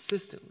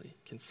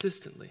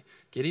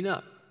 Getting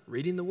up,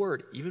 reading the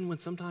Word, even when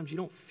sometimes you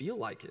don't feel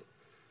like it.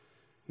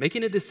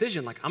 Making a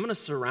decision like, I'm going to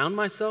surround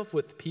myself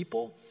with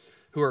people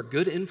who are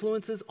good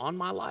influences on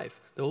my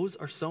life. Those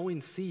are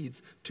sowing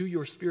seeds to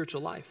your spiritual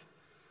life.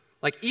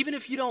 Like, even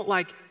if you don't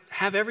like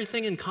have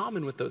everything in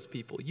common with those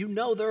people, you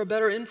know they're a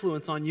better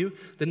influence on you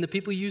than the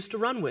people you used to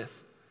run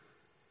with.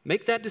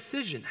 Make that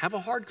decision. Have a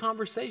hard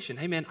conversation.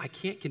 Hey, man, I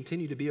can't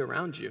continue to be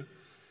around you.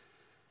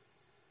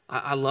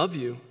 I love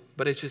you,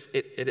 but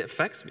it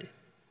affects me.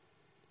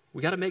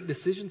 We got to make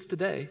decisions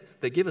today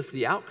that give us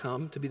the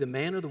outcome to be the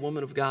man or the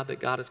woman of God that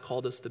God has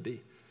called us to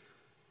be.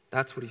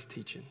 That's what he's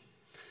teaching.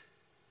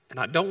 And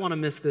I don't want to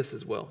miss this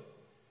as well.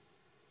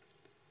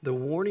 The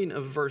warning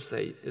of verse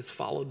 8 is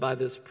followed by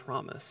this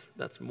promise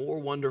that's more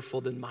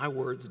wonderful than my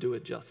words do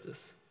it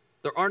justice.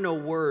 There are no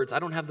words. I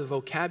don't have the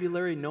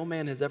vocabulary. No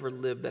man has ever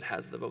lived that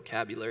has the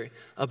vocabulary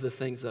of the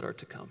things that are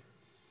to come.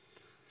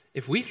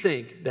 If we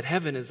think that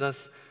heaven is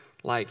us,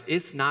 like,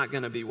 it's not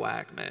going to be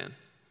whack, man.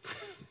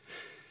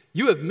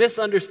 You have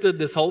misunderstood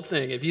this whole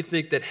thing if you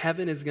think that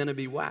heaven is going to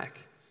be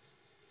whack.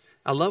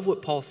 I love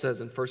what Paul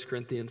says in 1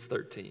 Corinthians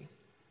 13.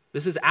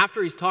 This is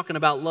after he's talking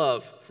about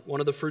love, one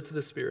of the fruits of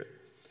the Spirit.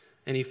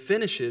 And he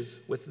finishes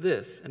with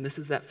this, and this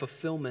is that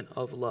fulfillment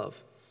of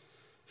love.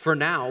 For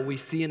now we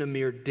see in a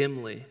mirror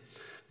dimly,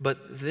 but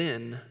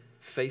then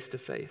face to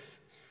face.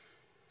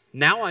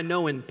 Now I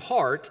know in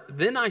part,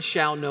 then I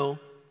shall know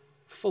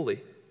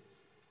fully,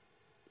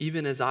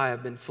 even as I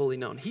have been fully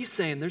known. He's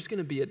saying there's going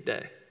to be a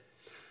day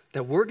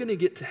that we're going to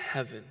get to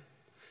heaven,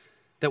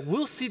 that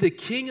we'll see the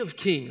King of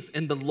Kings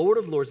and the Lord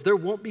of Lords. There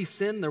won't be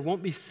sin, there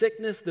won't be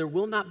sickness, there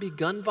will not be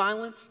gun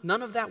violence.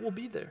 None of that will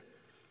be there.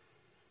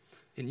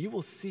 And you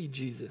will see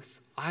Jesus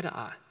eye to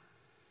eye.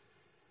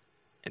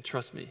 And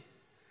trust me,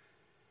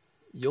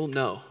 you'll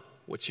know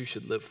what you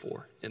should live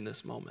for in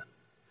this moment.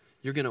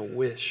 You're going to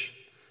wish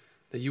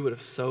that you would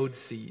have sowed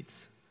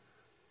seeds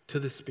to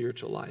the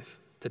spiritual life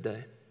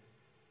today.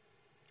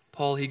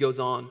 Paul, he goes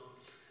on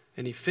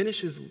and he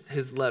finishes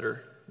his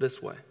letter this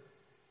way.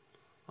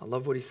 I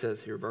love what he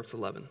says here, verse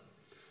 11.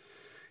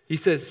 He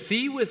says,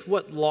 "See with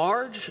what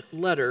large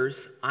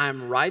letters I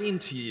am writing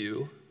to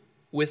you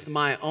with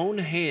my own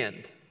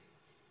hand."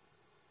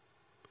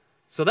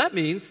 So that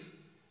means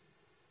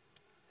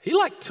he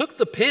took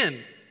the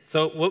pen.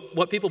 So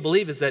what people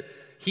believe is that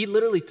he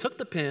literally took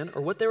the pen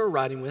or what they were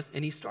writing with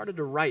and he started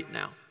to write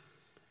now.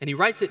 And he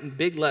writes it in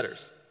big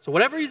letters. So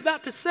whatever he's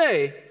about to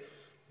say,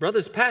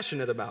 brother's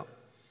passionate about.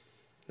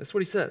 That's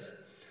what he says.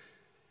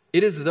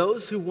 "It is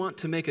those who want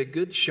to make a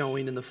good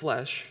showing in the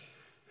flesh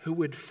who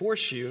would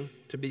force you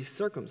to be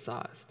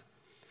circumcised,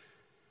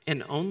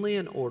 and only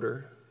in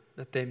order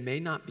that they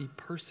may not be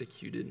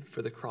persecuted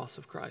for the cross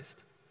of Christ."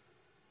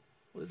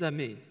 What does that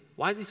mean?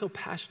 Why is he so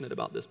passionate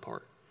about this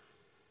part?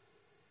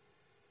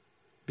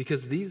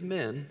 Because these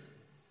men,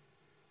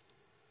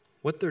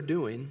 what they're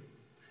doing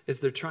is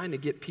they're trying to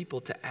get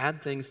people to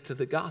add things to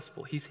the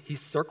gospel.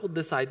 He's circled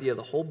this idea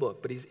the whole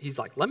book, but he's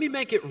like, let me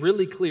make it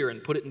really clear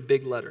and put it in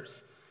big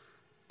letters.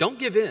 Don't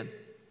give in.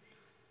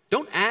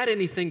 Don't add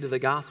anything to the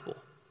gospel.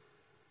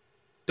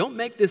 Don't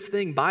make this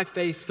thing by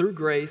faith through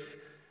grace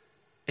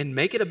and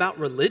make it about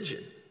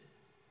religion,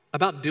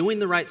 about doing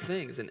the right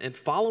things and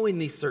following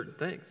these certain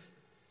things.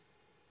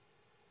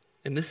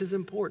 And this is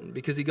important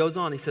because he goes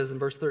on, he says in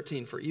verse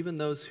 13, "For even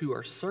those who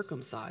are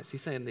circumcised,"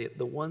 he's saying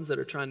the ones that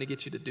are trying to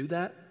get you to do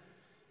that,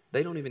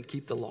 they don't even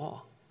keep the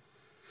law.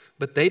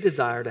 "But they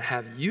desire to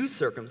have you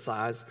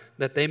circumcised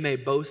that they may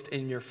boast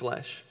in your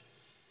flesh."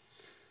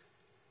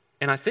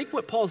 And I think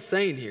what Paul's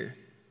saying here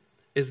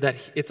is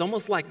that it's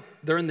almost like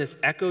they're in this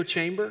echo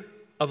chamber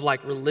of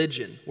like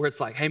religion where it's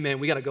like, hey man,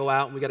 we got to go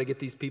out and we got to get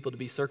these people to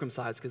be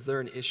circumcised because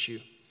they're an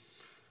issue.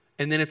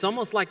 And then it's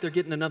almost like they're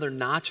getting another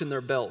notch in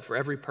their belt for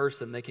every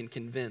person they can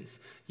convince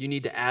you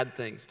need to add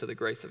things to the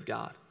grace of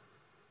God.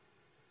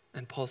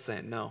 And Paul's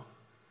saying, no,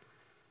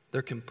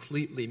 they're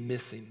completely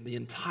missing the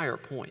entire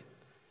point.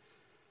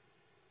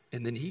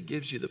 And then he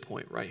gives you the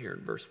point right here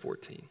in verse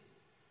 14.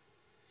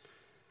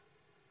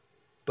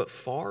 "But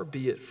far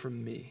be it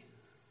from me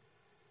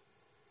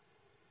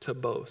to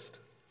boast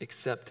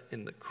except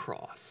in the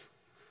cross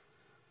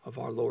of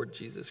our Lord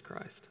Jesus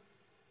Christ,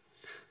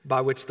 by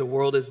which the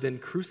world has been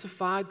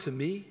crucified to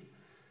me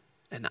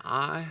and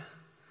I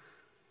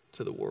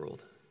to the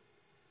world."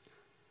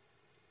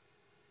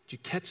 Did you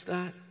catch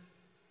that?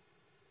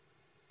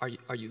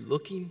 Are you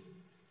looking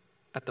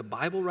at the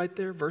Bible right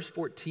there, verse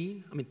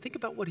 14? I mean, think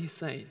about what he's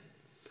saying.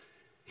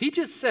 He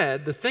just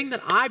said the thing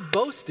that I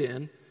boast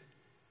in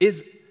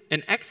is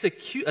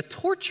a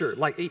torture,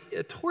 like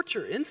a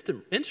torture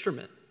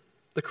instrument,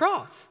 the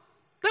cross.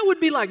 That would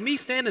be like me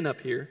standing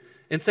up here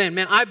and saying,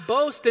 man, I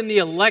boast in the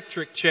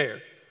electric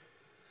chair.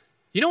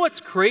 You know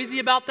what's crazy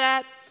about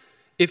that?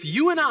 If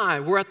you and I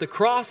were at the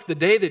cross the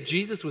day that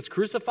Jesus was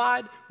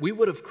crucified, we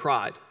would have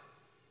cried.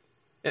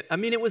 I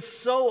mean, it was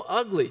so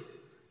ugly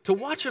to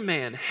watch a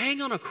man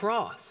hang on a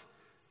cross,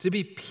 to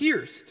be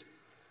pierced,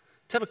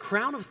 to have a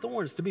crown of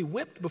thorns, to be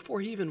whipped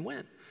before he even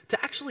went,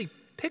 to actually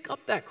pick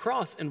up that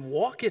cross and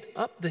walk it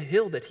up the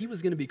hill that he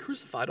was going to be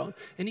crucified on.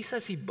 And he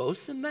says he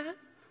boasts in that?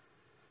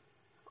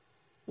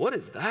 What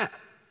is that?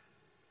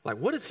 Like,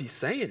 what is he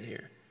saying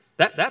here?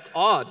 That's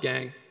odd,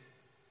 gang.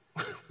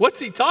 What's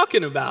he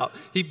talking about?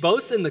 He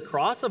boasts in the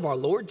cross of our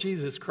Lord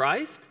Jesus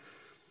Christ?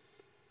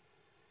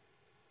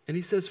 And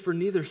he says, "For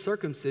neither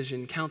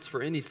circumcision counts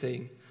for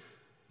anything,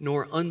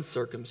 nor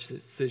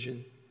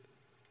uncircumcision,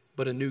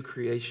 but a new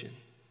creation."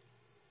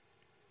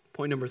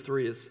 Point number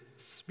 3 is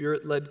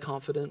spirit-led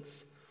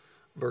confidence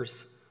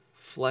versus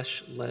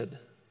flesh-led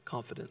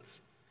confidence.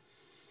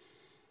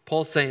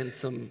 Paul's saying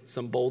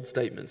some bold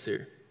statements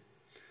here.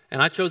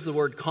 And I chose the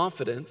word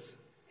confidence.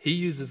 He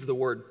uses the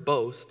word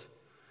boast.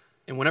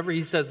 And whenever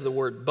he says the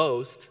word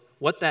boast,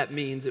 what that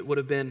means, it would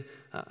have been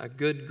a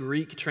good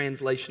Greek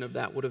translation of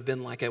that would have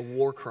been like a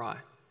war cry.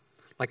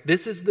 Like,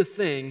 this is the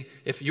thing,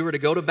 if you were to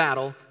go to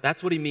battle,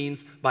 that's what he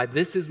means by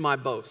this is my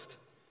boast.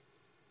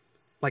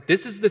 Like,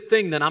 this is the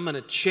thing that I'm going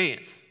to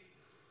chant.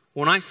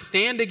 When I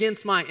stand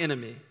against my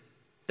enemy,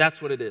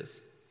 that's what it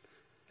is.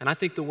 And I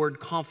think the word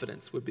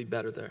confidence would be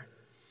better there.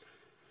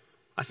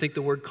 I think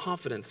the word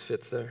confidence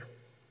fits there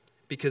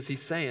because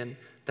he's saying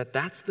that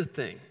that's the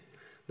thing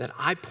that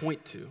I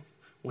point to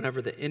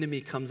whenever the enemy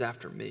comes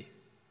after me.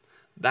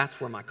 That's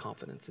where my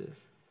confidence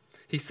is.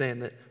 He's saying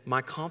that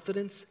my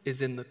confidence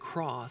is in the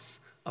cross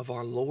of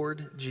our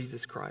Lord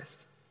Jesus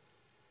Christ.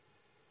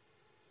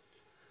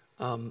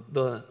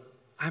 I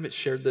haven't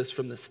shared this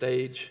from the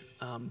stage,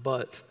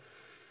 but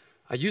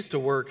I used to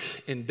work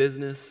in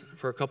business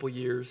for a couple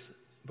years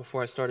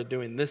before I started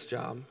doing this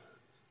job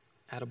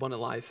at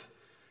Abundant Life.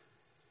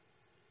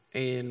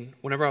 And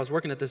whenever I was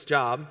working at this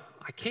job,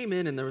 I came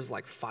in and there was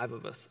like 5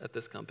 of us at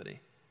this company.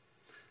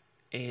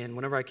 And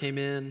whenever I came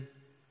in,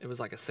 it was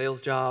like a sales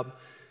job.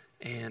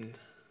 And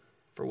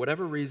for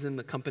whatever reason,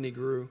 the company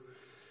grew.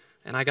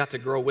 And I got to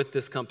grow with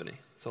this company.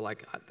 So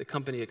like the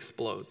company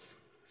explodes.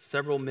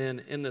 Several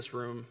men in this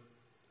room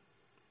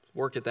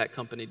work at that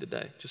company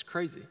today. Just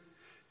crazy.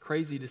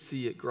 Crazy to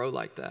see it grow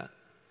like that.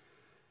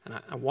 And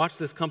I watched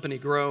this company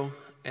grow.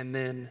 And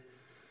then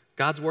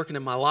God's working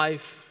in my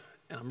life.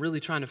 And I'm really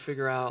trying to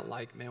figure out,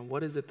 like, man,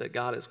 what is it that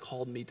God has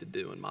called me to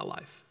do in my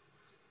life?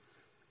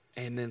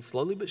 And then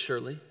slowly but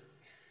surely,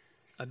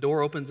 a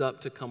door opens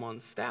up to come on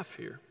staff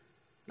here.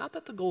 Not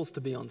that the goal is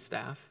to be on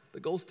staff.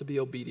 The goal is to be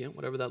obedient,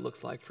 whatever that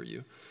looks like for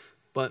you.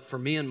 But for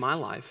me in my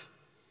life,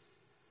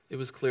 it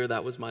was clear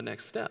that was my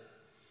next step.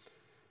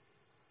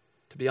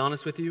 To be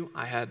honest with you,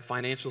 I had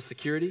financial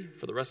security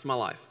for the rest of my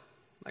life.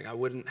 Like, I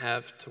wouldn't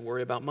have to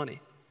worry about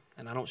money.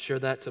 And I don't share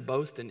that to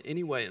boast in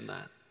any way in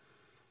that.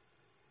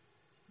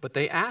 But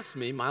they asked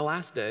me my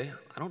last day,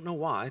 I don't know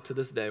why, to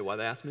this day, why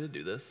they asked me to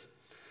do this.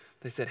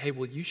 They said, hey,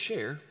 will you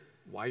share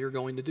why you're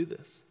going to do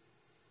this?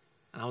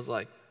 And I was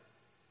like,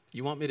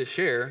 you want me to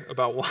share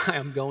about why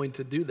I'm going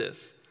to do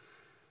this?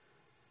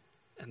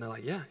 And they're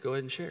like, yeah, go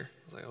ahead and share.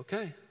 I was like,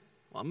 okay,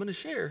 well, I'm going to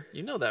share.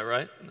 You know that,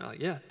 right? And they're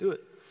like, yeah, do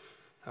it.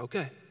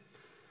 Okay.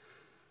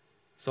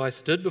 So I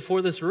stood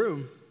before this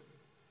room,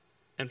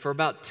 and for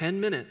about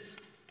 10 minutes,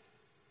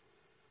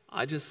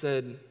 I just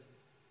said,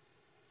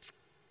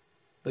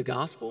 the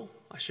gospel,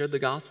 I shared the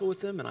gospel with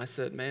them, and I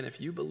said, man,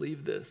 if you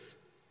believe this,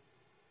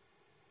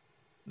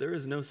 there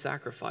is no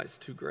sacrifice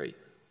too great.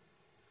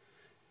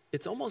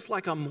 It's almost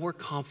like I'm more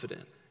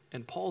confident,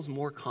 and Paul's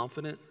more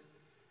confident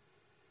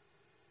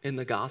in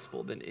the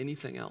gospel than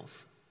anything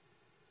else.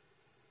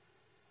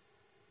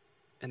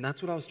 And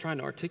that's what I was trying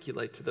to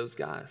articulate to those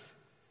guys.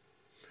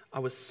 I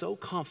was so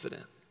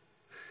confident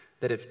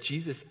that if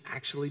Jesus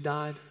actually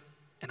died,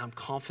 and I'm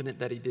confident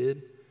that he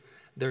did,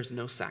 there's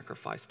no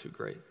sacrifice too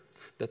great.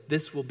 That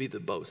this will be the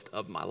boast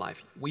of my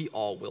life. We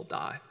all will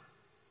die.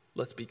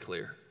 Let's be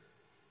clear.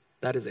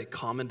 That is a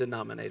common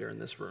denominator in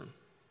this room.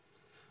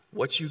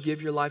 What you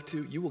give your life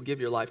to, you will give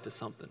your life to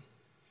something.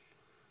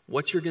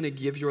 What you're going to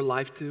give your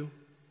life to,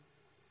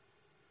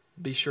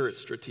 be sure it's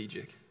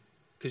strategic,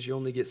 because you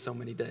only get so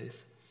many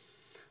days.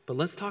 But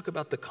let's talk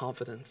about the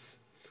confidence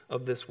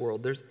of this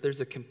world.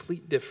 There's a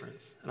complete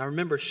difference. And I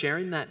remember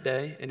sharing that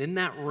day, and in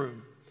that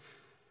room,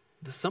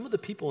 some of the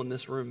people in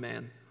this room,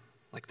 man,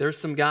 like there's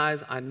some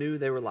guys I knew,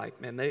 they were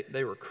like, man,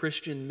 they were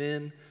Christian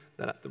men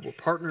that were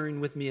partnering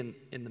with me in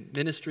the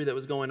ministry that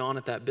was going on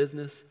at that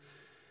business.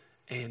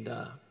 And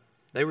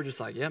they were just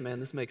like, yeah, man,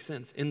 this makes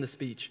sense in the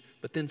speech.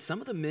 But then some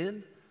of the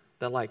men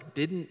that like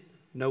didn't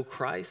know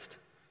Christ,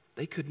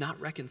 they could not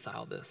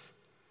reconcile this.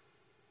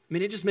 I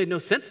mean, it just made no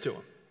sense to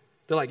them.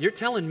 They're like, you're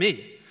telling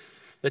me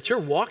that you're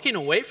walking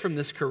away from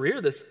this career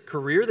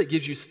that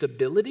gives you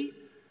stability?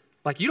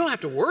 Like, you don't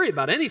have to worry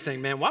about anything,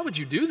 man. Why would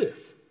you do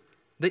this?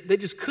 They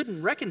just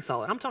couldn't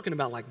reconcile it. I'm talking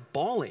about like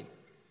bawling.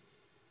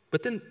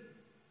 But then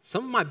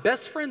some of my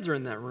best friends are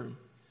in that room.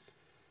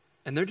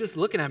 And they're just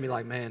looking at me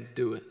like, man,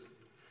 do it.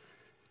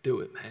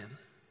 Do it, man.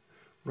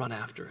 Run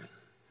after it.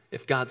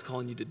 If God's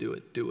calling you to do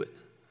it, do it.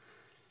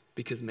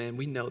 Because, man,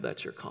 we know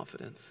that's your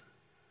confidence.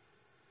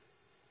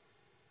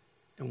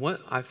 And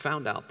what I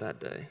found out that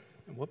day,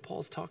 and what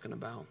Paul's talking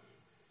about,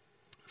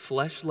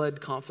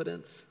 flesh-led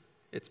confidence,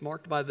 it's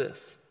marked by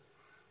this.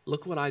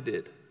 Look what I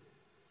did.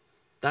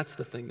 That's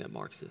the thing that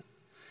marks it.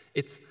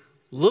 It's,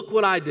 look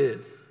what I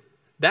did.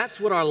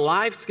 That's what our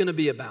life's going to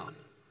be about.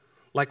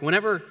 Like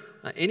whenever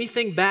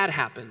anything bad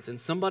happens in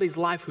somebody's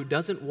life who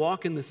doesn't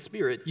walk in the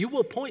Spirit, you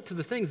will point to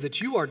the things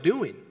that you are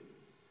doing,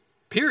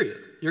 period.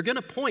 You're going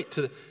to point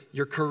to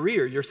your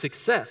career, your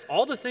success,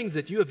 all the things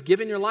that you have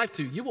given your life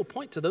to. You will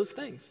point to those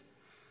things.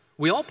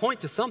 We all point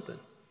to something.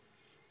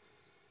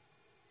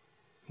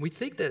 We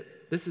think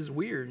that this is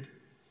weird,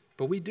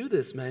 But we do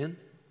this, man.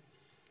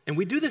 And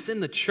we do this in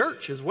the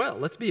church as well.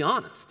 Let's be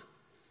honest.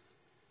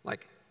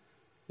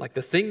 Like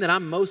the thing that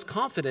I'm most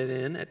confident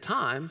in at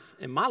times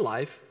in my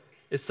life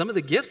is some of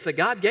the gifts that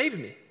God gave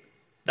me.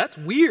 That's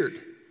weird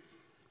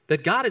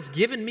that God has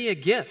given me a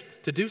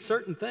gift to do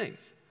certain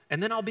things.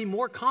 And then I'll be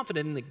more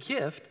confident in the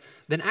gift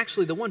than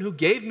actually the one who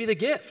gave me the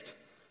gift.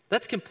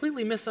 That's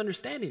completely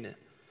misunderstanding it.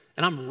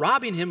 And I'm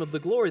robbing him of the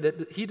glory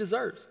that he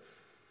deserves.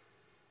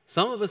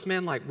 Some of us,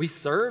 man, like we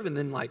serve and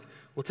then like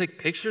we'll take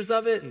pictures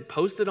of it and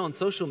post it on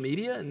social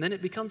media and then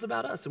it becomes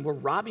about us and we're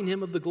robbing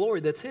him of the glory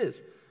that's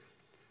his.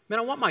 Man,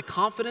 I want my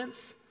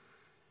confidence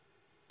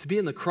to be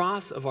in the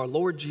cross of our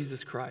Lord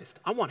Jesus Christ.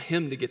 I want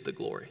him to get the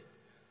glory.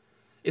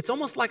 It's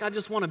almost like I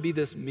just want to be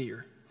this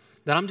mirror.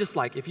 That I'm just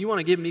like, if you want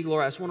to give me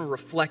glory, I just want to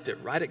reflect it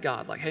right at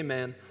God. Like, hey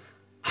man,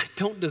 I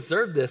don't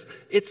deserve this.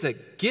 It's a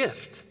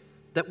gift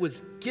that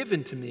was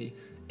given to me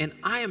and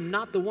I am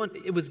not the one.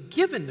 It was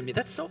given to me.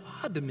 That's so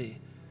odd to me.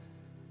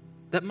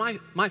 That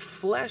my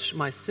flesh,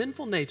 my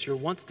sinful nature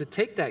wants to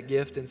take that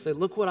gift and say,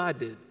 look what I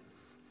did.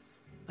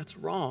 That's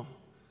wrong.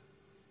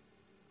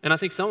 And I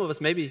think some of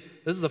us, maybe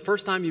this is the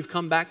first time you've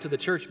come back to the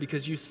church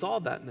because you saw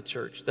that in the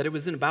church, that it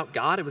wasn't about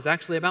God, it was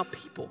actually about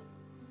people.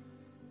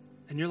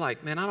 And you're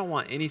like, man, I don't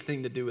want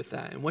anything to do with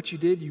that. And what you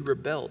did, you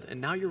rebelled. And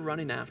now you're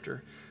running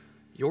after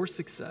your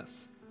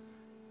success.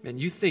 Man,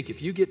 you think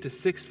if you get to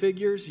 6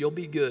 figures, you'll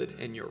be good,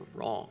 and you're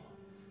wrong.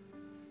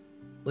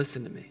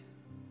 Listen to me.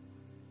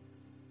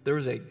 There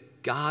is a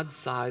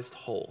God-sized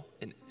hole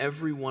in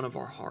every one of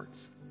our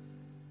hearts.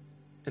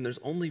 And there's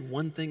only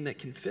one thing that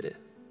can fit it,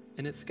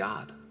 and it's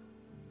God.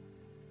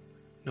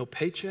 No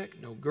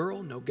paycheck, no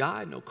girl, no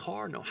guy, no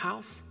car, no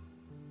house,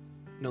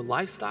 no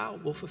lifestyle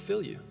will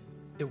fulfill you.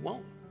 It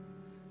won't.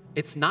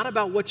 It's not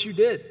about what you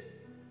did.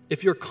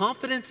 If your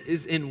confidence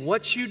is in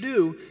what you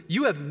do,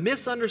 you have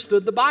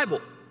misunderstood the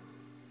Bible.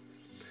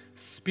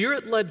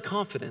 Spirit-led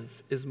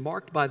confidence is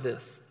marked by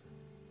this.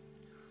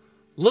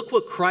 Look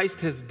what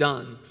Christ has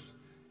done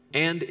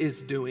and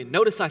is doing.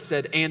 Notice I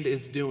said and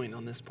is doing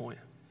on this point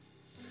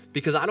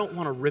because I don't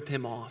want to rip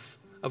him off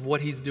of what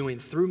he's doing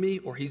through me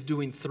or he's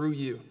doing through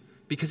you.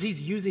 Because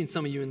he's using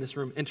some of you in this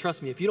room. And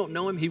trust me, if you don't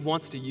know him, he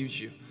wants to use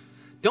you.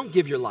 Don't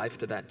give your life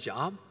to that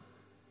job.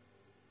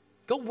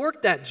 Go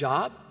work that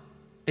job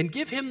and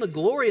give him the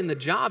glory in the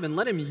job and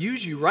let him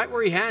use you right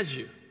where he has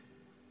you.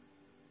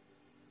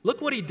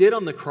 Look what he did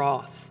on the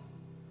cross.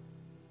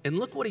 And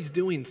look what he's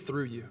doing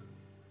through you.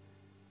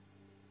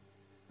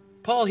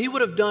 Paul, he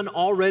would have done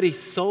already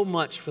so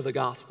much for the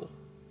gospel.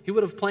 He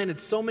would have planted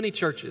so many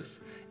churches.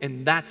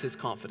 And that's his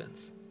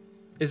confidence,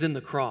 is in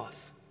the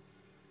cross.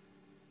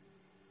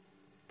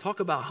 Talk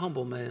about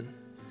humble, man.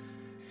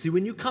 See,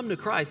 when you come to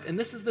Christ, and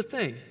this is the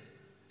thing,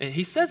 and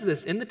he says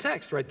this in the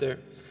text right there,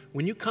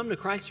 when you come to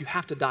Christ, you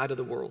have to die to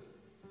the world.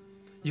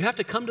 You have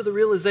to come to the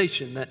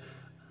realization that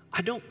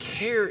I don't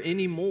care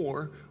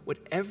anymore what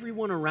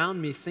everyone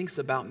around me thinks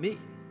about me.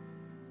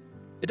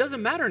 It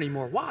doesn't matter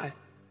anymore. Why?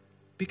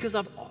 Because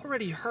I've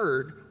already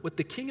heard what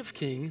the King of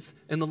Kings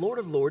and the Lord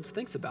of Lords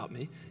thinks about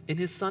me in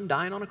his son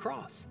dying on a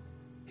cross.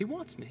 He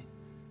wants me.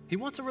 He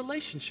wants a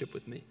relationship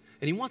with me.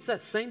 And he wants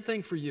that same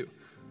thing for you.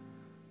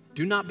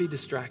 Do not be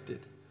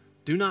distracted.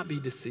 Do not be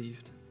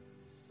deceived.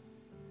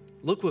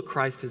 Look what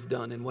Christ has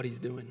done and what he's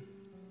doing.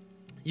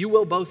 You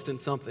will boast in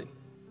something.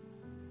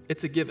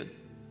 It's a given.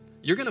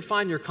 You're going to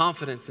find your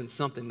confidence in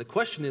something. The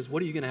question is,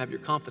 what are you going to have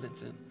your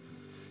confidence in?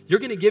 You're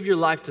going to give your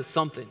life to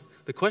something.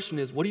 The question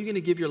is, what are you going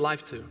to give your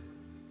life to?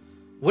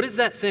 What is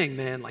that thing,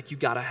 man? Like, you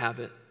got to have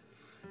it.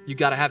 You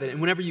got to have it. And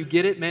whenever you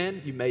get it,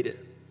 man, you made it.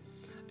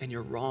 And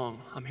you're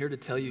wrong. I'm here to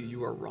tell you,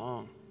 you are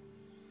wrong.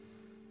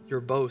 Your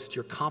boast,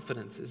 your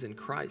confidence is in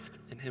Christ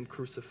and him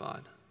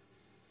crucified.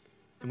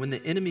 And when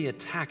the enemy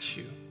attacks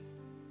you,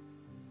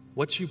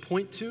 what you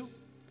point to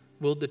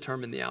will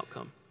determine the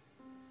outcome.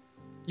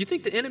 You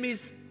think the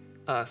enemy's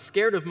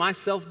scared of my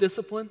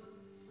self-discipline?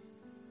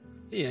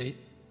 He ain't.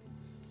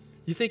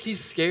 You think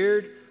he's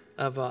scared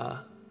of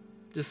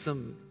just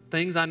some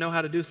things I know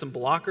how to do, some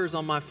blockers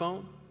on my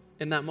phone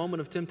in that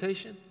moment of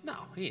temptation? No,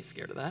 he ain't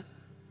scared of that.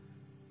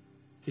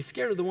 He's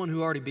scared of the one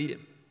who already beat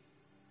him.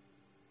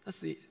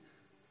 That's the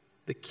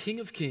King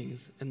of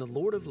Kings and the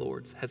Lord of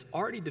Lords has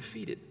already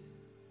defeated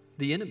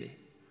the enemy.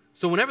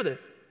 So whenever the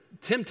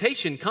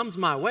temptation comes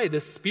my way, the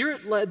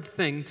Spirit-led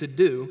thing to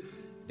do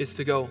is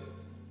to go,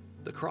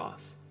 the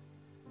cross.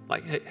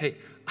 Like, hey,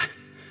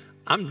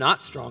 I'm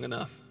not strong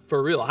enough.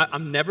 For real,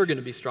 I'm never going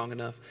to be strong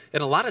enough.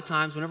 And a lot of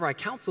times whenever I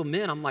counsel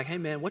men, I'm like, hey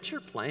man, what's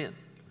your plan?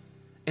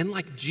 And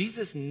like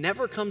Jesus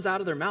never comes out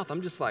of their mouth.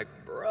 I'm just like,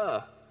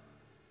 bruh,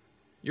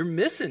 you're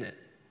missing it.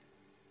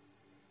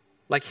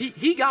 Like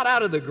he got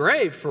out of the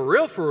grave for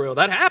real.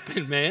 That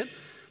happened, man.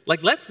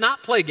 Like, let's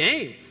not play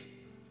games.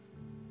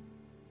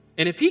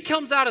 And if he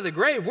comes out of the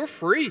grave, we're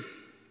free.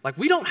 Like,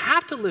 we don't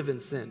have to live in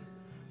sin.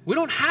 We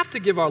don't have to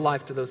give our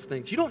life to those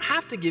things. You don't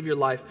have to give your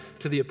life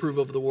to the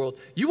approval of the world.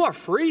 You are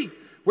free.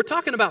 We're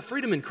talking about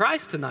freedom in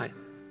Christ tonight.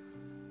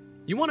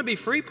 You want to be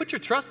free? Put your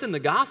trust in the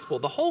gospel,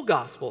 the whole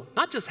gospel,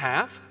 not just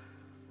half.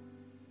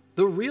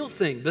 the real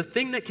thing, the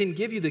thing that can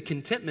give you the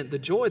contentment, the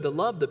joy, the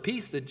love, the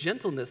peace, the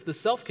gentleness, the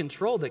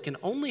self-control that can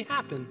only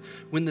happen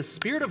when the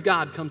Spirit of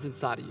God comes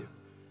inside of you.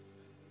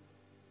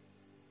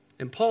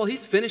 And Paul,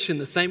 he's finishing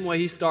the same way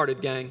he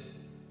started, gang,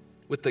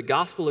 with the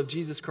gospel of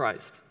Jesus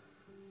Christ.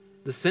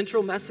 The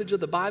central message of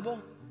the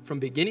Bible, from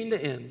beginning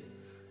to end,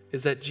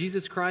 is that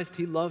Jesus Christ,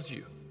 he loves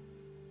you.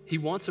 He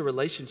wants a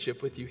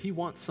relationship with you. He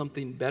wants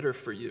something better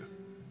for you.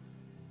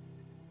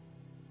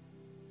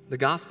 The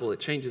gospel, it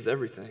changes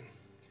everything.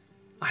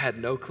 I had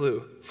no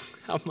clue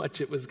how much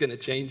it was going to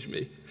change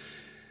me.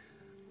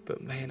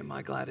 But man, am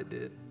I glad it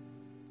did.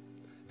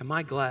 Am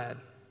I glad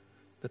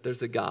that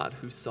there's a God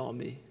who saw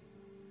me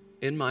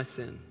in my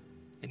sin,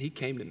 and he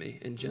came to me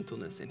in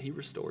gentleness, and he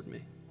restored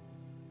me.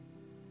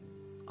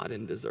 I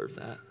didn't deserve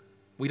that.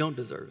 We don't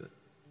deserve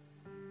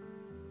it.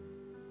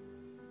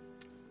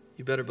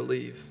 You better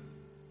believe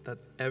that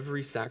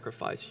every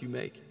sacrifice you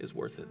make is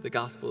worth it. The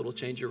gospel, it'll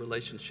change your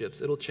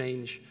relationships. It'll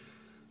change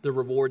the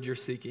reward you're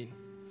seeking.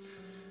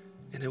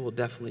 And it will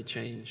definitely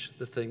change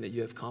the thing that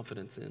you have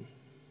confidence in.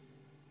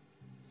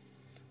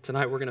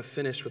 Tonight we're going to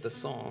finish with a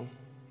song.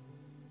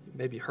 You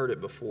maybe heard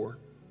it before.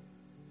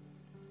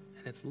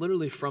 And it's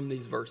literally from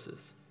these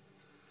verses.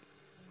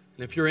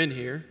 And if you're in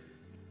here,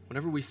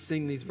 whenever we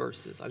sing these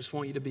verses, I just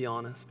want you to be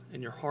honest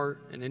in your heart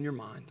and in your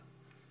mind.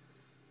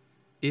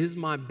 Is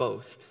my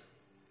boast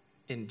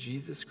in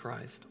Jesus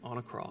Christ on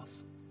a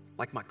cross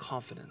like my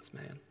confidence,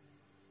 man?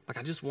 Like,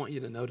 I just want you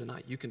to know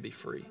tonight you can be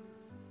free.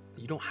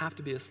 You don't have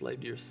to be a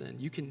slave to your sin.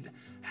 You can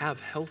have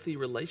healthy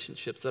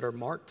relationships that are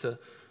marked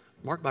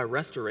by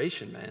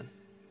restoration, man.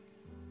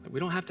 Like, we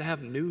don't have to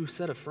have a new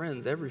set of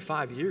friends every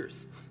 5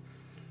 years.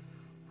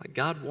 Like,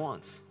 God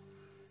wants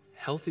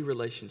healthy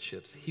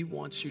relationships. He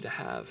wants you to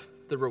have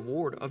the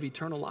reward of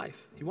eternal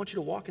life. He wants you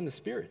to walk in the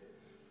Spirit.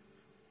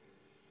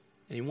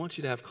 And he wants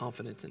you to have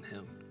confidence in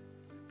him,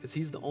 because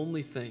he's the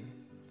only thing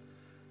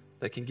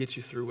that can get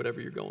you through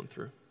whatever you're going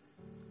through.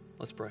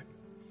 Let's pray.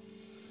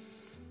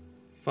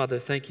 Father,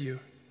 thank you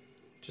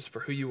just for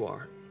who you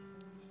are.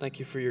 Thank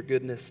you for your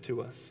goodness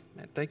to us.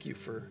 Man, thank you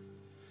for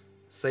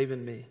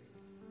saving me.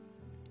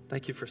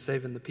 Thank you for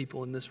saving the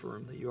people in this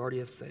room that you already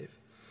have saved.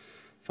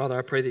 Father,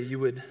 I pray that you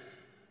would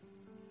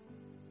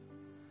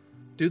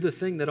do the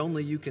thing that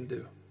only you can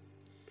do.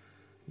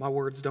 My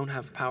words don't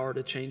have power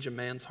to change a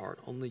man's heart.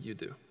 Only you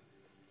do.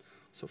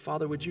 So,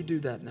 Father, would you do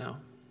that now?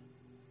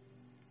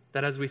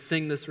 That as we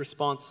sing this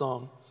response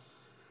song,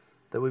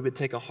 that we would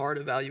take a hard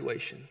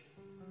evaluation.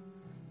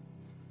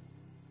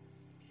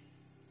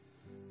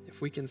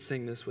 If we can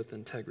sing this with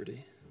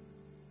integrity.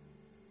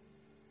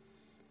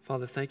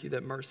 Father, thank you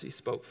that mercy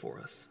spoke for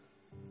us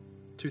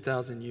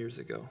 2,000 years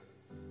ago.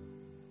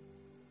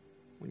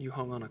 When you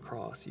hung on a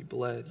cross, you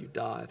bled, you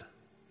died,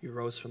 you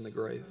rose from the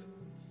grave.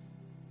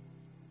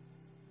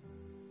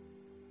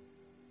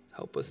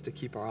 Help us to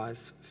keep our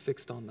eyes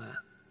fixed on that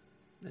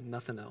and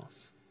nothing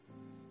else.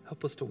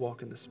 Help us to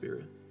walk in the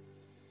Spirit.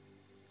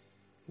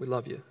 We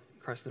love you. In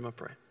Christ's name I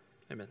pray.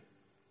 Amen.